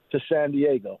to San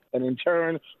Diego. And in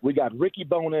turn, we got Ricky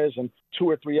Bones and 2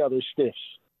 or 3 other stiffs.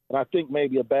 And I think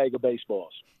maybe a bag of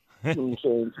baseballs. You know what I'm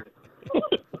saying?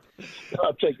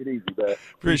 I'll take it easy, man.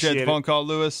 Appreciate the phone call,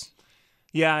 Lewis.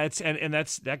 Yeah,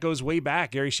 that goes way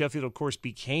back. Gary Sheffield, of course,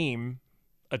 became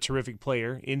a terrific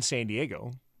player in San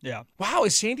Diego. Yeah. Wow,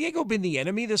 has San Diego been the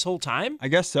enemy this whole time? I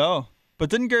guess so.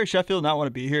 But didn't Gary Sheffield not want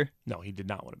to be here? No, he did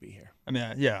not want to be here. I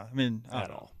mean, yeah. I mean,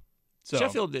 at all. So.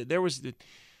 Sheffield, there were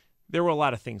a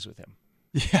lot of things with him.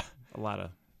 Yeah. A lot of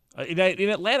in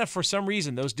Atlanta, for some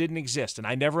reason, those didn't exist, and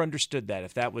I never understood that.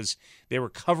 If that was they were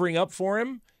covering up for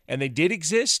him, and they did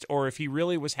exist, or if he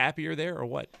really was happier there, or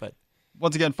what. But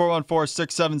once again,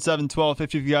 414-677-1250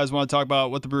 if you guys want to talk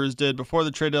about what the Brewers did before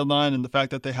the trade deadline and the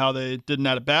fact that how they didn't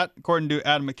add a bat. According to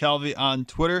Adam McCalvey on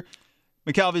Twitter,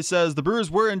 McCalvey says the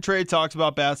Brewers were in trade talks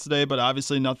about bats today, but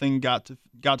obviously nothing got to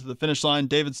the finish line.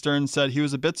 David Stearns said he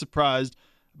was a bit surprised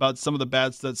about some of the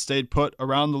bats that stayed put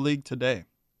around the league today.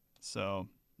 So,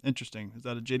 interesting. Is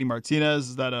that a JD Martinez?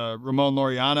 Is that a Ramon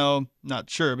Laureano? Not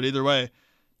sure, but either way,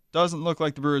 doesn't look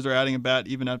like the Brewers are adding a bat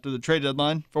even after the trade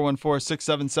deadline.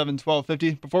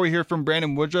 414-677-1250. Before we hear from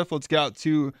Brandon Woodruff, let's get out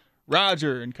to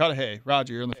Roger in Cudahy.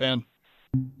 Roger, you're on the fan.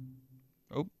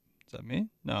 Oh, is that me?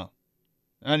 No.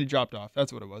 And he dropped off.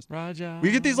 That's what it was. Roger.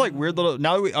 We get these weird little,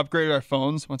 now that we upgraded our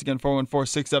phones, once again,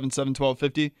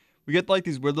 414-677-1250, we get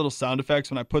these weird little sound effects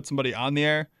when I put somebody on the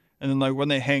air, and then when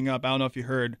they hang up, I don't know if you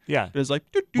heard. Yeah. But it's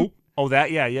doot, doot. Oh,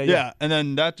 that? Yeah. Yeah, and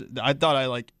then I thought I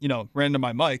ran into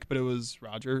my mic, but it was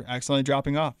Roger accidentally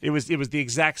dropping off. It was the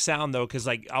exact sound though, because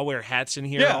I'll wear hats in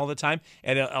here all the time,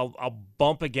 and I'll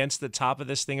bump against the top of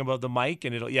this thing above the mic,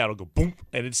 and it'll go boom,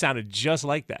 and it sounded just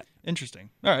like that. Interesting.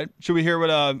 All right, should we hear what?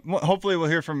 Hopefully we'll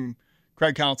hear from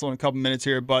Craig Counsell in a couple minutes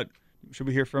here, but should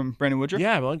we hear from Brandon Woodruff?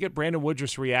 Yeah, we'll get Brandon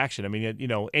Woodruff's reaction. I mean,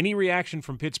 any reaction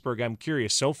from Pittsburgh, I'm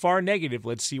curious. So far negative.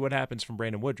 Let's see what happens from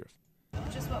Brandon Woodruff.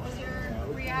 Just what was your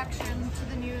reaction to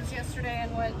the news yesterday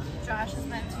and what Josh has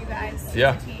meant to you guys,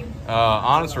 yeah. the team?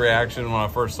 Honest reaction when I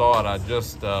first saw it, I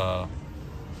just got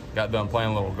done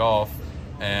playing a little golf,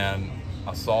 and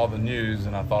I saw the news,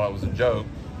 and I thought it was a joke,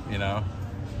 and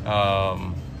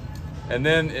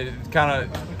then it kind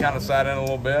of sat in a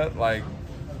little bit, that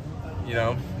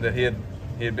he had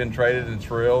been traded and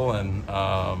it's real, and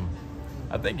I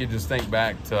think you just think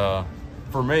back to.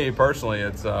 For me personally,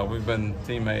 it's we've been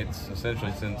teammates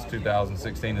essentially since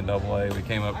 2016 in AA. We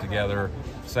came up together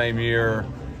same year.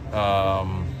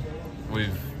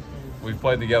 We've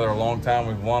played together a long time.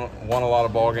 We've won a lot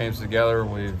of ball games together.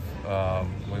 We've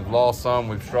lost some.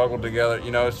 We've struggled together.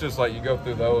 It's just you go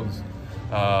through those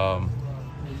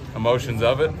emotions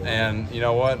of it. And you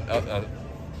know what?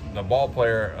 The ball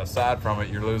player, aside from it,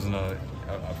 you're losing a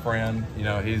friend.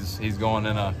 He's going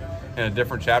in a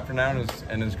different chapter now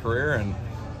in his career,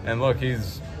 and look,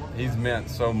 he's meant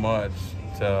so much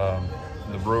to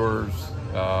the Brewers.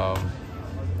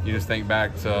 You just think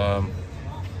back to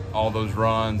all those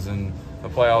runs and the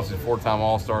playoffs. He's 4-time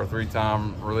All-Star,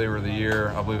 3-time reliever of the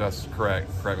year. I believe that's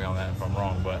correct. Correct me on that if I'm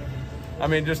wrong, but I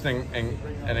mean, just an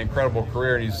incredible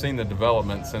career, and you've seen the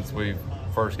development since we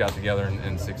first got together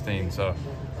in 16. So,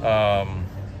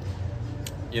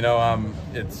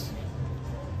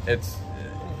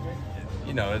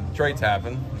 trades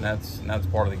happen, and that's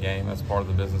part of the game. That's part of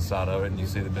the business side of it, and you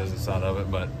see the business side of it.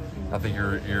 But I think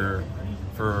you're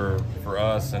for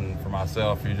us and for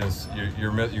myself,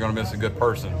 you're going to miss a good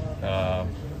person,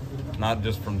 not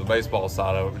just from the baseball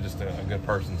side of it, but just a good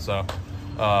person. So,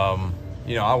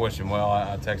 I wish him well.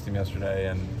 I texted him yesterday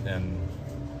and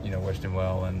wished him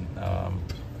well and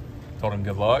told him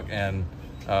good luck. And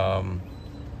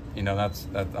that's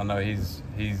I know he's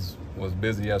was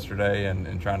busy yesterday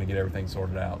and trying to get everything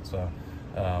sorted out. So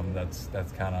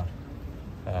that's kind of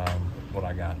what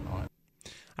I got on it.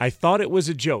 I thought it was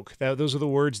a joke. Those are the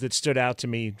words that stood out to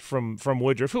me from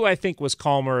Woodruff, who I think was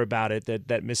calmer about it,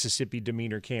 that Mississippi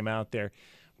demeanor came out there.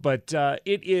 But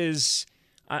it is,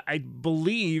 I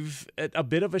believe, a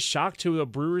bit of a shock to a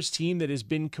Brewers team that has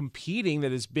been competing,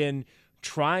 that has been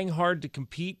trying hard to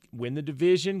compete, win the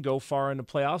division, go far in the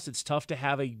playoffs. It's tough to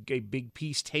have a big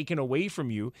piece taken away from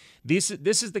you. This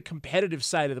is the competitive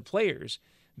side of the players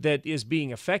that is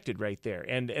being affected right there.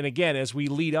 And again, as we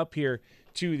lead up here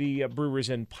to the Brewers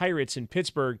and Pirates in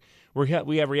Pittsburgh, we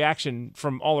have reaction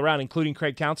from all around, including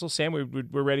Craig Counsell. Sam,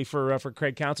 we're ready for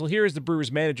Craig Counsell. Here is the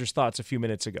Brewers manager's thoughts a few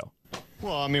minutes ago.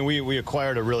 Well, I mean, we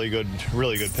acquired a really good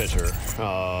pitcher.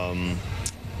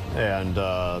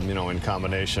 In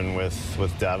combination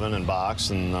with Devin and Box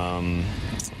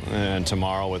and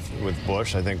tomorrow with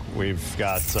Bush, I think we've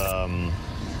got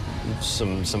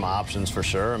some options for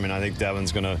sure. I mean, I think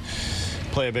Devin's going to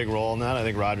play a big role in that. I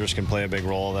think Rogers can play a big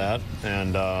role in that,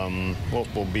 and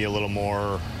we'll be a little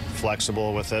more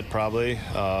flexible with it probably,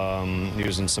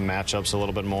 using some matchups a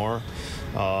little bit more.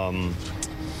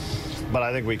 But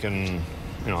I think we can,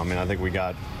 I think we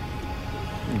got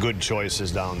good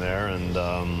choices down there, and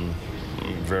I'm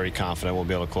very confident we'll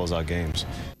be able to close out games.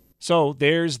 So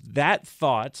there's that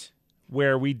thought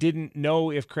where we didn't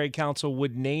know if Craig Counsell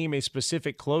would name a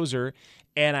specific closer,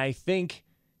 and I think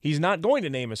he's not going to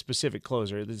name a specific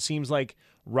closer. It seems like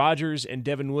Rogers and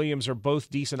Devin Williams are both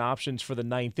decent options for the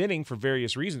ninth inning for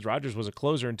various reasons. Rogers was a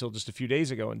closer until just a few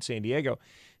days ago in San Diego.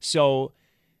 So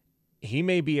he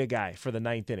may be a guy for the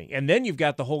ninth inning. And then you've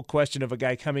got the whole question of a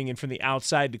guy coming in from the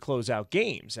outside to close out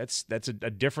games. That's a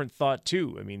different thought,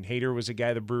 too. I mean, Hader was a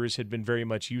guy the Brewers had been very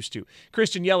much used to.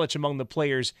 Christian Yelich among the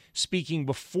players speaking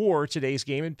before today's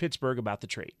game in Pittsburgh about the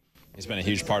trade. He's been a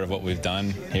huge part of what we've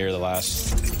done here the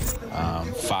last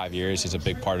 5 years. He's a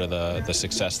big part of the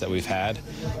success that we've had,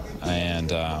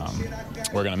 and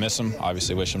we're going to miss him.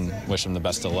 Obviously, wish him the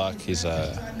best of luck. He's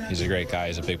a great guy.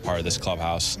 He's a big part of this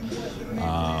clubhouse.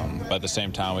 But at the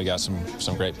same time, we got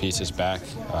some great pieces back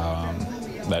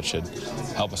that should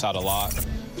help us out a lot.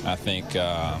 I think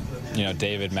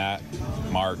David, Matt,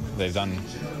 Mark, they've done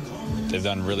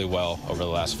really well over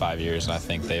the last 5 years, and I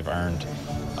think they've earned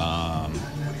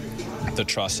the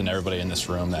trust in everybody in this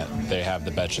room that they have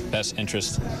the best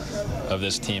interest of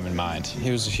this team in mind.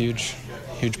 He was a huge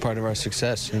part of our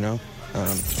success,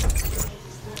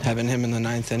 having him in the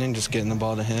ninth inning, just getting the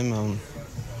ball to him,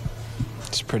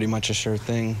 it's pretty much a sure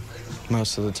thing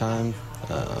most of the time,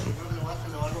 but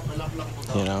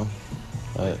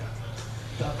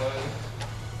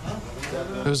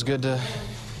it was good to,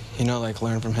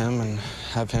 learn from him and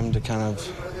have him to kind of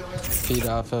feed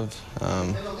off of.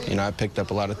 I picked up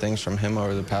a lot of things from him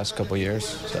over the past couple years,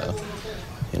 so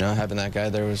having that guy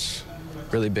there was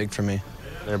really big for me.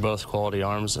 They're both quality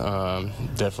arms,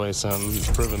 definitely some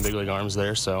proven big league arms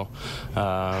there, so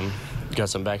got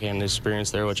some backhand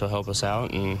experience there which will help us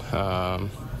out, and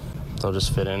they'll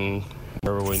just fit in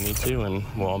wherever we need to, and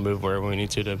we'll all move wherever we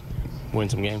need to win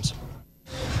some games.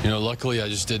 Luckily I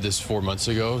just did this 4 months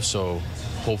ago, so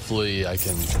hopefully I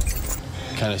can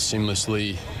kind of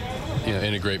seamlessly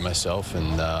integrate myself,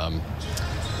 and the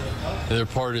other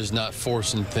part is not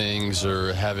forcing things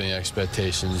or having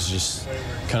expectations, just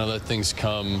kind of let things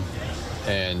come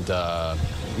and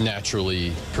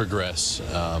naturally progress,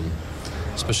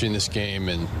 especially in this game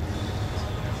and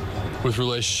with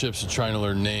relationships and trying to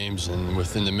learn names, and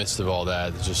within the midst of all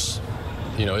that, just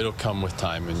it'll come with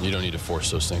time, and you don't need to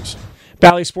force those things.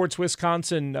 Valley Sports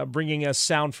Wisconsin bringing us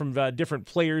sound from different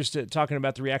players talking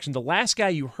about the reaction. The last guy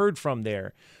you heard from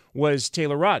there was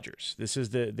Taylor Rogers. This is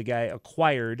the guy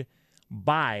acquired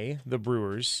by the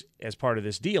Brewers as part of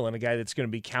this deal, and a guy that's going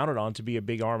to be counted on to be a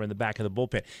big arm in the back of the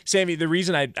bullpen. Sammy, the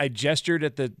reason I gestured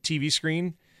at the TV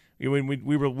screen when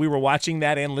we were watching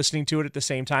that and listening to it at the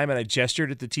same time, and I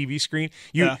gestured at the TV screen.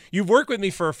 You've worked with me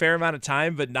for a fair amount of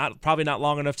time, but probably not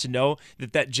long enough to know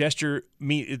that gesture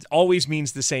it always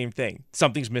means the same thing.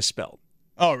 Something's misspelled.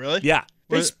 Oh, really? Yeah.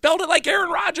 They spelled it like Aaron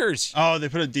Rodgers. Oh, they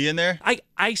put a D in there?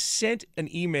 I sent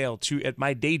an email at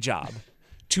my day job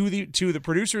to the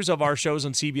producers of our shows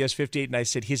on CBS 58, and I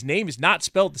said, his name is not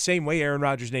spelled the same way Aaron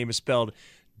Rodgers' name is spelled.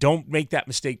 Don't make that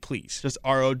mistake, please. Just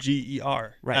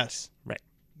R-O-G-E-R. Right. S. Right.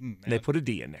 They put a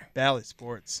D in there. Valley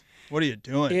Sports. What are you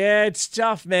doing? Yeah, it's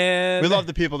tough, man. We love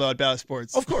the people, though, at Valley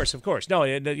Sports. Of course. No,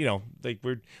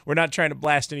 we're not trying to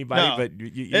blast anybody, but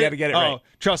you got to get it right. Oh,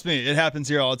 trust me, it happens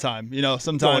here all the time.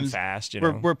 Sometimes going fast,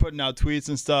 we're putting out tweets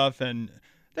and stuff, and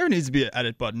there needs to be an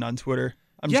edit button on Twitter.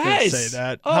 I'm just going to say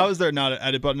that. How is there not an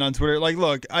edit button on Twitter? Like,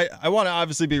 look, I want to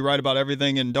obviously be right about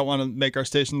everything and don't want to make our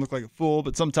station look like a fool,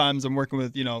 but sometimes I'm working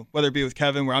with, whether it be with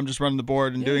Kevin where I'm just running the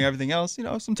board and doing everything else,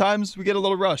 sometimes we get a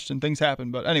little rushed and things happen.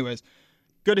 But anyways,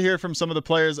 good to hear from some of the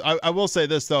players. I will say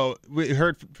this, though. We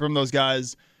heard from those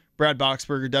guys, Brad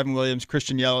Boxberger, Devin Williams,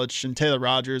 Christian Yelich, and Taylor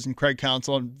Rogers, and Craig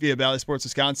Counsell on Via Valley Sports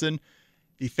Wisconsin.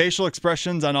 The facial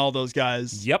expressions on all those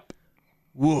guys. Yep.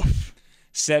 Woof.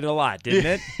 Said a lot, didn't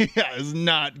it? Yeah, it's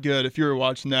not good if you were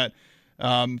watching that.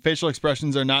 Facial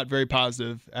expressions are not very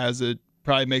positive, as it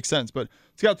probably makes sense. But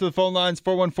let's get to the phone lines,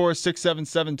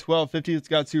 414-677-1250. Let's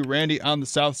get to Randy on the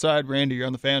south side. Randy, you're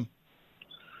on the fan.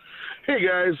 Hey,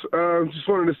 guys. Just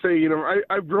wanted to say,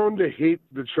 I've grown to hate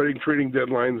the trading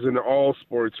deadlines in all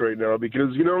sports right now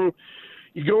because,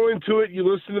 you go into it, you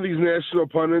listen to these national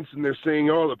pundits, and they're saying,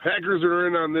 oh, the Packers are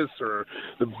in on this, or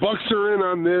the Bucks are in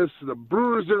on this, the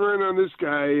Brewers are in on this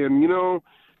guy, and,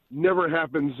 never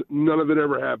happens. None of it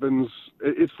ever happens.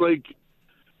 It's like,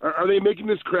 are they making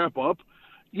this crap up?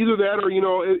 Either that or,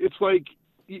 it's like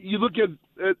you look at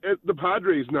the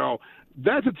Padres now.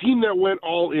 That's a team that went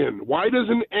all in. Why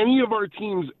doesn't any of our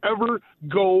teams ever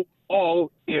go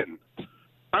all in?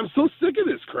 I'm so sick of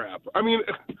this crap. I mean,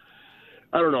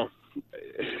 I don't know.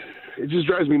 It just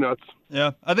drives me nuts.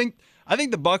 Yeah, I think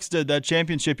the Bucks did that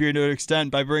championship year to an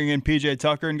extent by bringing in PJ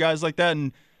Tucker and guys like that.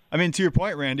 And I mean, to your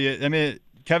point, Randy,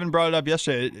 Kevin brought it up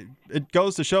yesterday. It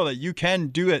goes to show that you can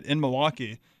do it in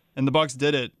Milwaukee, and the Bucks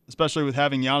did it, especially with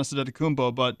having Giannis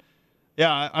Antetokounmpo. But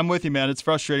yeah, I'm with you, man. It's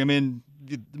frustrating. I mean,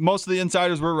 most of the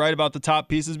insiders were right about the top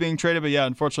pieces being traded, but yeah,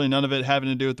 unfortunately, none of it having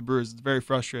to do with the Brewers. It's very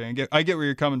frustrating. I get where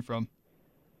you're coming from.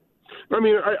 I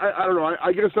mean, I don't know.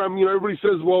 I guess everybody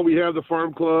says, well, we have the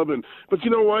farm club, but you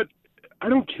know what? I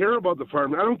don't care about the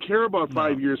farm. I don't care about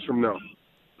 5 years from now.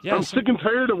 Yeah, I'm sick and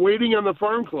tired of waiting on the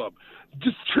farm club.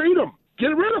 Just trade them.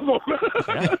 Get rid of them.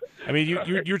 Yeah. I mean,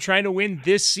 you're trying to win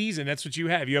this season. That's what you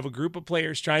have. You have a group of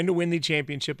players trying to win the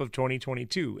championship of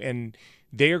 2022, and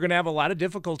they are going to have a lot of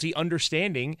difficulty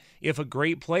understanding if a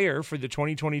great player for the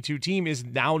 2022 team is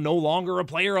now no longer a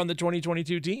player on the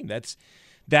 2022 team.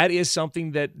 That is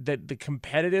something that the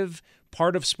competitive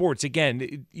part of sports,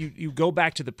 again, you go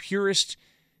back to the purest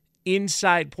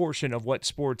inside portion of what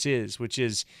sports is, which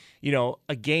is,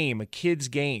 a game, a kid's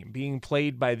game being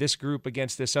played by this group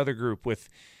against this other group with,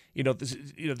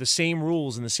 the same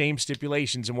rules and the same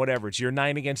stipulations and whatever. It's your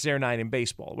 9 against their 9 in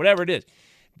baseball, whatever it is.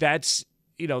 That's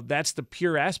the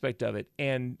pure aspect of it.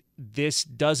 And this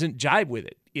doesn't jibe with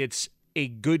it. It's a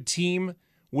good team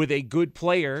with a good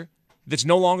player that's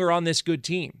no longer on this good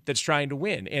team that's trying to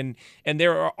win. And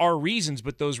there are reasons,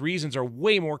 but those reasons are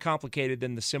way more complicated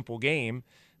than the simple game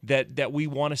that we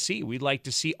want to see. We'd like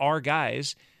to see our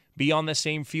guys be on the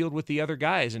same field with the other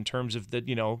guys in terms of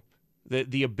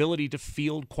the ability to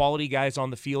field quality guys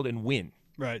on the field and win.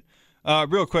 Right.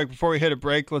 Real quick, before we hit a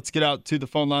break, let's get out to the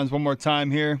phone lines one more time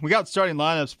here. We got starting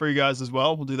lineups for you guys as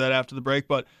well. We'll do that after the break,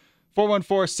 but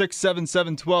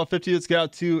 414-677-1250. Let's get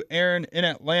out to Aaron in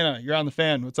Atlanta. You're on the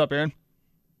fan. What's up, Aaron?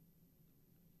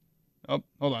 Oh,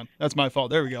 hold on. That's my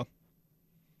fault. There we go.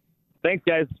 Thanks,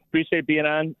 guys. Appreciate being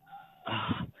on.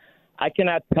 I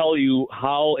cannot tell you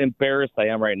how embarrassed I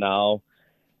am right now.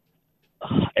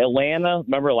 Atlanta,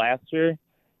 remember last year?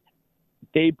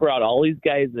 They brought all these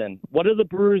guys in. What did the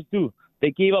Brewers do?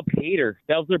 They gave up Hader.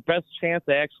 That was their best chance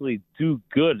to actually do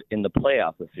good in the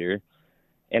playoffs this year.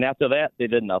 And after that, they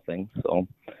did nothing. So,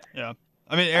 yeah.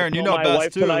 I mean, Aaron, you know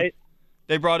best, too. Tonight,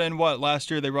 they brought in what last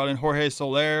year? They brought in Jorge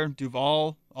Soler,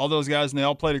 Duvall, all those guys, and they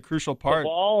all played a crucial part.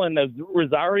 Duvall and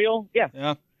Rosario?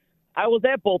 Yeah. I was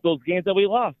at both those games that we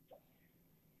lost.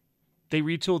 They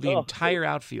retooled the entire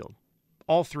outfield.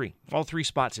 All three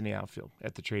spots in the outfield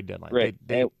at the trade deadline. Right.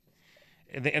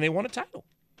 And they won a title.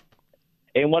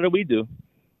 And what did we do?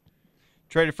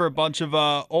 Traded for a bunch of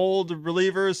old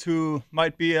relievers who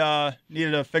might be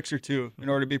needed a fix or two in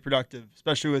order to be productive,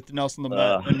 especially with Nelson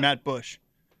Lamet and Matt Bush.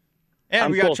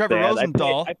 And we got Trevor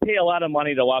Rosenthal. I pay a lot of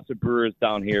money to watch the Brewers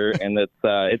down here, and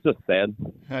it's just sad.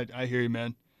 I hear you,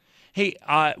 man. Hey,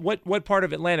 what part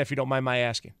of Atlanta, if you don't mind my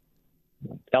asking?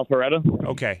 Alpharetta.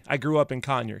 Okay, I grew up in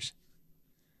Conyers.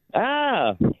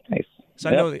 Ah, nice. So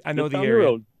I know the area.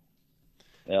 Road.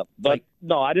 Yeah, but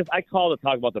no, I call to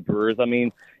talk about the Brewers. I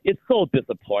mean, it's so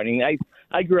disappointing.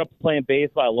 I grew up playing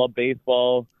baseball. I love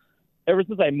baseball. Ever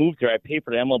since I moved here, I pay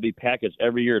for the MLB package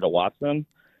every year to watch them.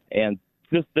 And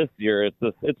just this year,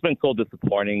 it's been so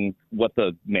disappointing what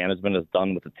the management has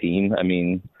done with the team. I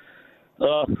mean,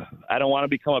 I don't want to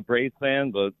become a Braves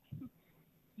fan, but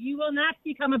you will not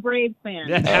become a Braves fan.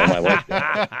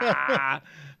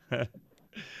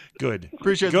 Good.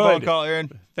 Appreciate the phone call,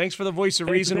 Aaron. Thanks for the voice of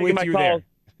reason with you there.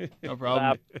 No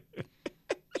problem.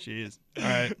 Jeez. All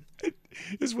right.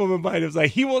 This woman behind him is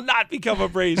like, he will not become a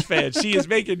Braves fan. She is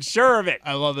making sure of it.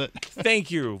 I love it.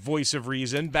 Thank you, voice of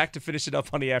reason. Back to finish it up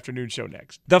on the afternoon show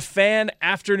next. The Fan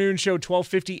Afternoon Show,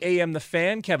 12:50 a.m. The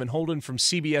Fan. Kevin Holden from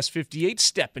CBS 58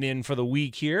 stepping in for the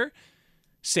week here.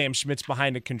 Sam Schmitz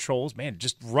behind the controls. Man,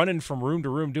 just running from room to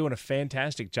room doing a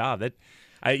fantastic job.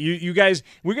 You guys,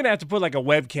 we're going to have to put like a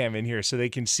webcam in here so they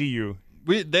can see you.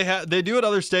 They do at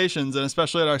other stations, and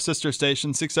especially at our sister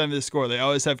station, 670 The Score. They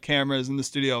always have cameras in the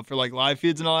studio for like live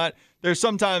feeds and all that. There's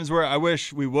some times where I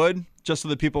wish we would, just so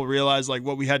that people realize like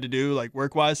what we had to do, like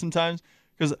work-wise sometimes.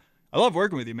 Because I love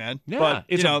working with you, man. Yeah, but,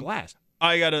 it's a blast.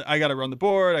 I gotta run the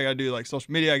board. I gotta do like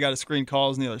social media. I gotta screen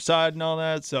calls on the other side and all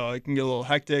that, so it can get a little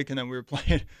hectic. And then we were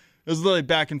playing. It was literally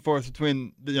back and forth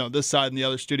between this side and the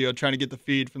other studio, trying to get the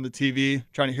feed from the TV,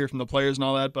 trying to hear from the players and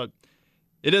all that. But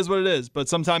it is what it is. But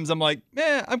sometimes I'm like,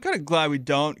 man, I'm kind of glad we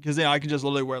don't, because I can just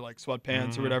literally wear like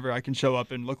sweatpants or whatever. I can show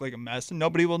up and look like a mess, and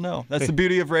nobody will know. That's the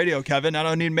beauty of radio, Kevin. I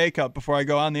don't need makeup before I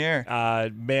go on the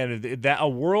air. Man, a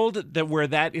world where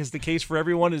that is the case for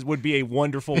everyone would be a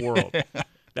wonderful world.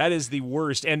 That is the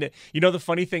worst. And the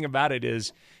funny thing about it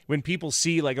is when people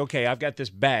see like, okay, I've got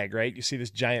this bag, right? You see this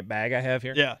giant bag I have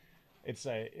here? Yeah.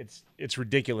 It's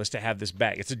ridiculous to have this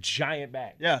bag. It's a giant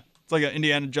bag. Yeah. It's like an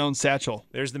Indiana Jones satchel.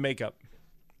 There's the makeup.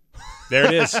 There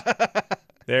it is.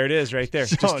 There it is right there.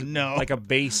 Oh, no. Like a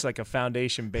base, like a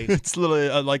foundation base. It's literally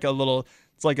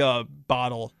it's like a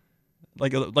bottle.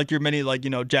 Like your mini,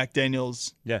 Jack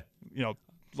Daniels. Yeah.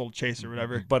 Little chase or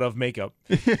whatever. But of makeup.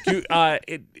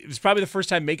 It's probably the first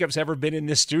time makeup's ever been in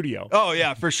this studio. Oh,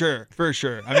 yeah, for sure. For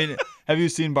sure. I mean, have you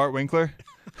seen Bart Winkler?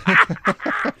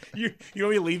 You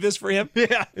want me to leave this for him?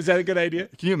 Yeah. Is that a good idea?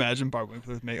 Can you imagine Bart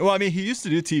Winkler with makeup? Well, I mean, he used to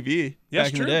do TV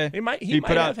back in the day. He might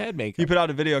have had makeup. He put out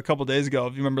a video a couple days ago.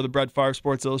 If you remember the Brett Favre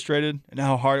Sports Illustrated and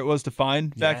how hard it was to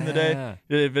find back in the day.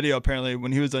 He did a video apparently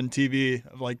when he was on TV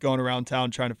of like going around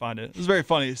town trying to find it. It was very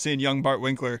funny seeing young Bart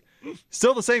Winkler.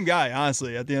 Still the same guy,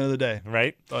 honestly, at the end of the day.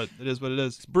 Right. But it is what it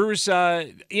is. Brewers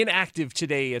inactive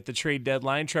today at the trade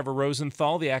deadline. Trevor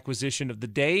Rosenthal, the acquisition of the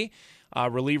day.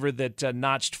 Reliever that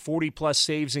notched 40-plus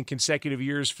saves in consecutive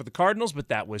years for the Cardinals, but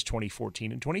that was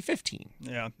 2014 and 2015.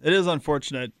 Yeah, it is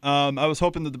unfortunate. I was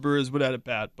hoping that the Brewers would add it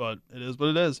bat, but it is what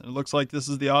it is. It looks like this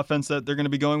is the offense that they're going to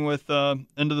be going with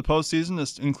into the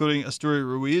postseason, including Asturi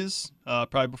Ruiz,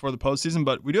 probably before the postseason.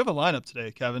 But we do have a lineup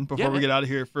today, Kevin, before we get out of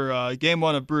here for Game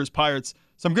 1 of Brewers-Pirates.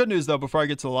 Some good news, though, before I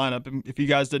get to the lineup. If you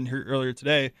guys didn't hear earlier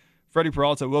today, Freddie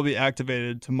Peralta will be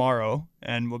activated tomorrow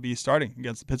and will be starting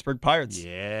against the Pittsburgh Pirates.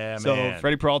 Yeah, man. So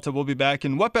Freddie Peralta will be back.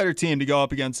 And what better team to go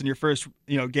up against in your first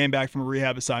game back from a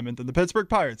rehab assignment than the Pittsburgh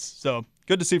Pirates? So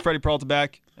good to see Freddie Peralta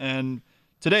back. And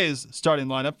today's starting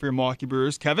lineup for your Milwaukee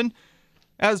Brewers, Kevin,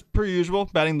 as per usual,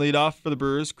 batting leadoff for the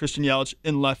Brewers, Christian Yelich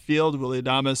in left field, Willy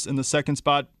Adames in the second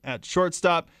spot at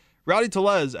shortstop, Rowdy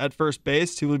Tellez at first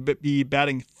base, who will be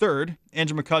batting third.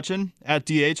 Andrew McCutchen at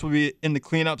DH will be in the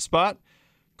cleanup spot.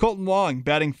 Colton Wong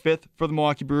batting fifth for the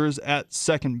Milwaukee Brewers at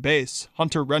second base.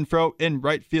 Hunter Renfroe in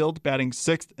right field batting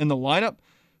sixth in the lineup.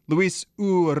 Luis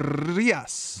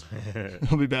Urias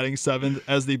will be batting seventh,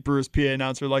 as the Brewers PA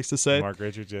announcer likes to say. Mark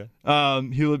Richards, yeah.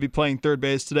 He will be playing third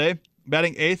base today.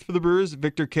 Batting eighth for the Brewers,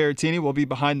 Victor Caratini will be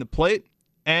behind the plate.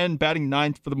 And batting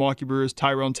ninth for the Milwaukee Brewers,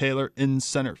 Tyrone Taylor in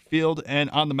center field.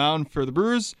 And on the mound for the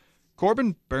Brewers,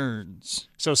 Corbin Burns.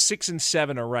 So 6 and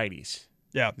 7 are righties.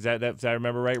 Yeah. Is that I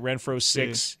remember right? Renfroe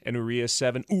 6 and Urias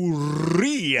 7.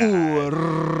 Urias.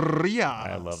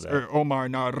 I love that. Or Omar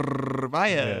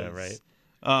Narvaez. Yeah, right.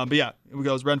 But yeah, it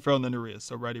goes Renfroe and then Urias.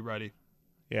 So righty.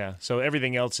 Yeah. So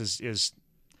everything else is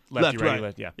lefty, righty, right.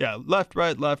 left. Yeah. Yeah. Left,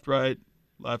 right, right.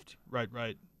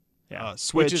 Yeah.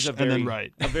 Switch, which is and then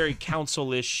right. A very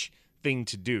council-ish thing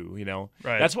to do,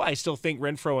 Right. That's why I still think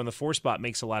Renfroe in the 4 spot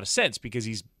makes a lot of sense, because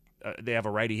they have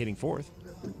a righty hitting fourth.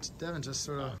 Devin just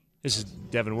sort of... This is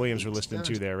Devin Williams we're listening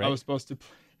to there, right?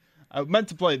 I meant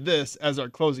to play this as our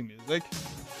closing music.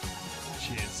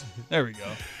 Jeez. There we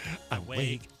go. I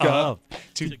wake up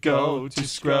to go to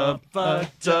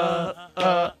Scrub-a-Dub.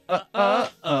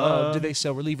 Do they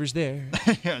sell relievers there?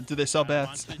 Yeah, do they sell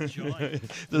bats?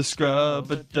 The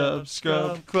Scrub-a-Dub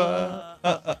Scrub Club.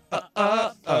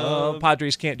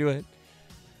 Padres can't do it.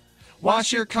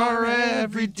 Wash your car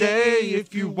every day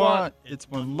if you want. It's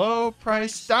one low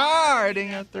price starting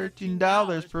at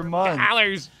 $13 per month.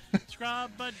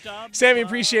 Sammy,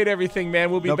 appreciate everything,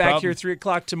 man. We'll be back problem. here 3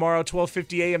 o'clock tomorrow,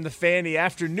 12:50 a.m. The Fan, the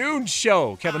afternoon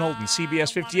show. Kevin Holden,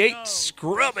 CBS 58,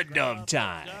 Scrub-a-Dub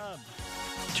time.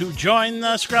 To join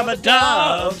the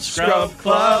Scrub-a-Dub Scrub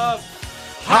Club.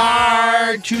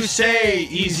 Hard to say,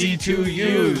 easy to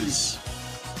use.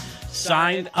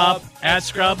 Sign up at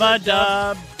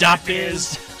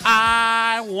scrubadub.biz.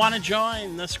 I want to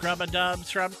join the Scrub-a-Dub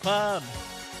Scrub Club.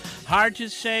 Hard to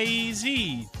say,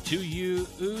 easy to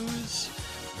use.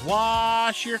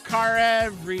 Wash your car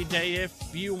every day if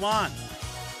you want.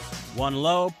 One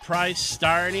low price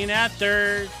starting at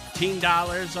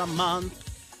 $13 a month.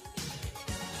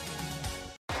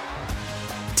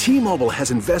 T-Mobile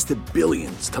has invested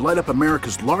billions to light up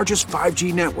America's largest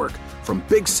 5G network, from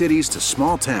big cities to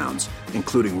small towns,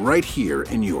 including right here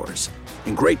in yours.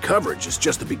 And great coverage is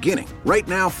just the beginning. Right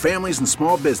now, families and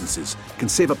small businesses can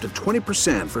save up to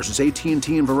 20% versus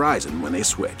AT&T and Verizon when they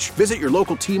switch. Visit your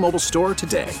local T-Mobile store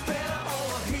today.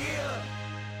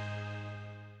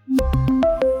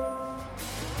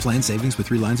 Plan savings with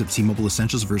 3 lines of T-Mobile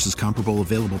Essentials versus comparable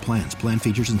available plans. Plan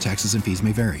features and taxes and fees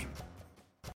may vary.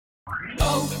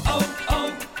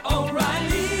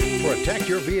 Protect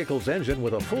your vehicle's engine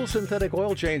with a full synthetic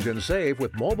oil change and save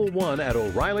with Mobil 1 at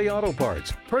O'Reilly Auto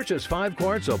Parts. Purchase 5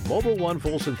 quarts of Mobil 1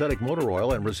 full synthetic motor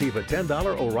oil and receive a $10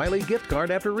 O'Reilly gift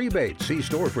card after rebate. See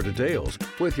store for details.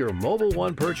 With your Mobil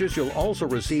 1 purchase, you'll also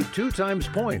receive 2 times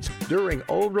points during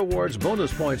O Rewards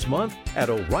Bonus Points Month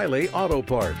at O'Reilly Auto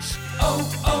Parts.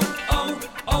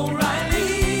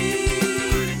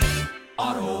 O'Reilly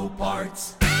Auto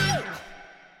Parts.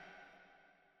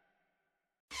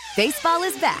 Baseball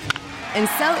is back, and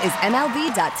so is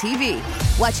MLB.tv.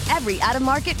 Watch every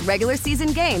out-of-market regular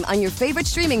season game on your favorite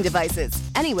streaming devices,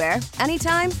 anywhere,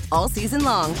 anytime, all season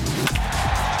long.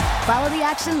 Follow the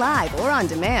action live or on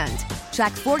demand.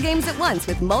 Track 4 games at once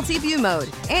with multi-view mode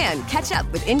and catch up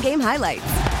with in-game highlights.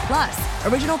 Plus,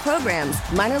 original programs,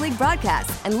 minor league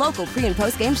broadcasts, and local pre- and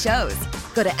post-game shows.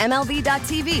 Go to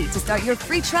MLB.tv to start your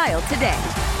free trial today.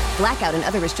 Blackout and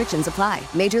other restrictions apply.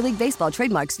 Major League Baseball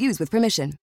trademarks used with permission.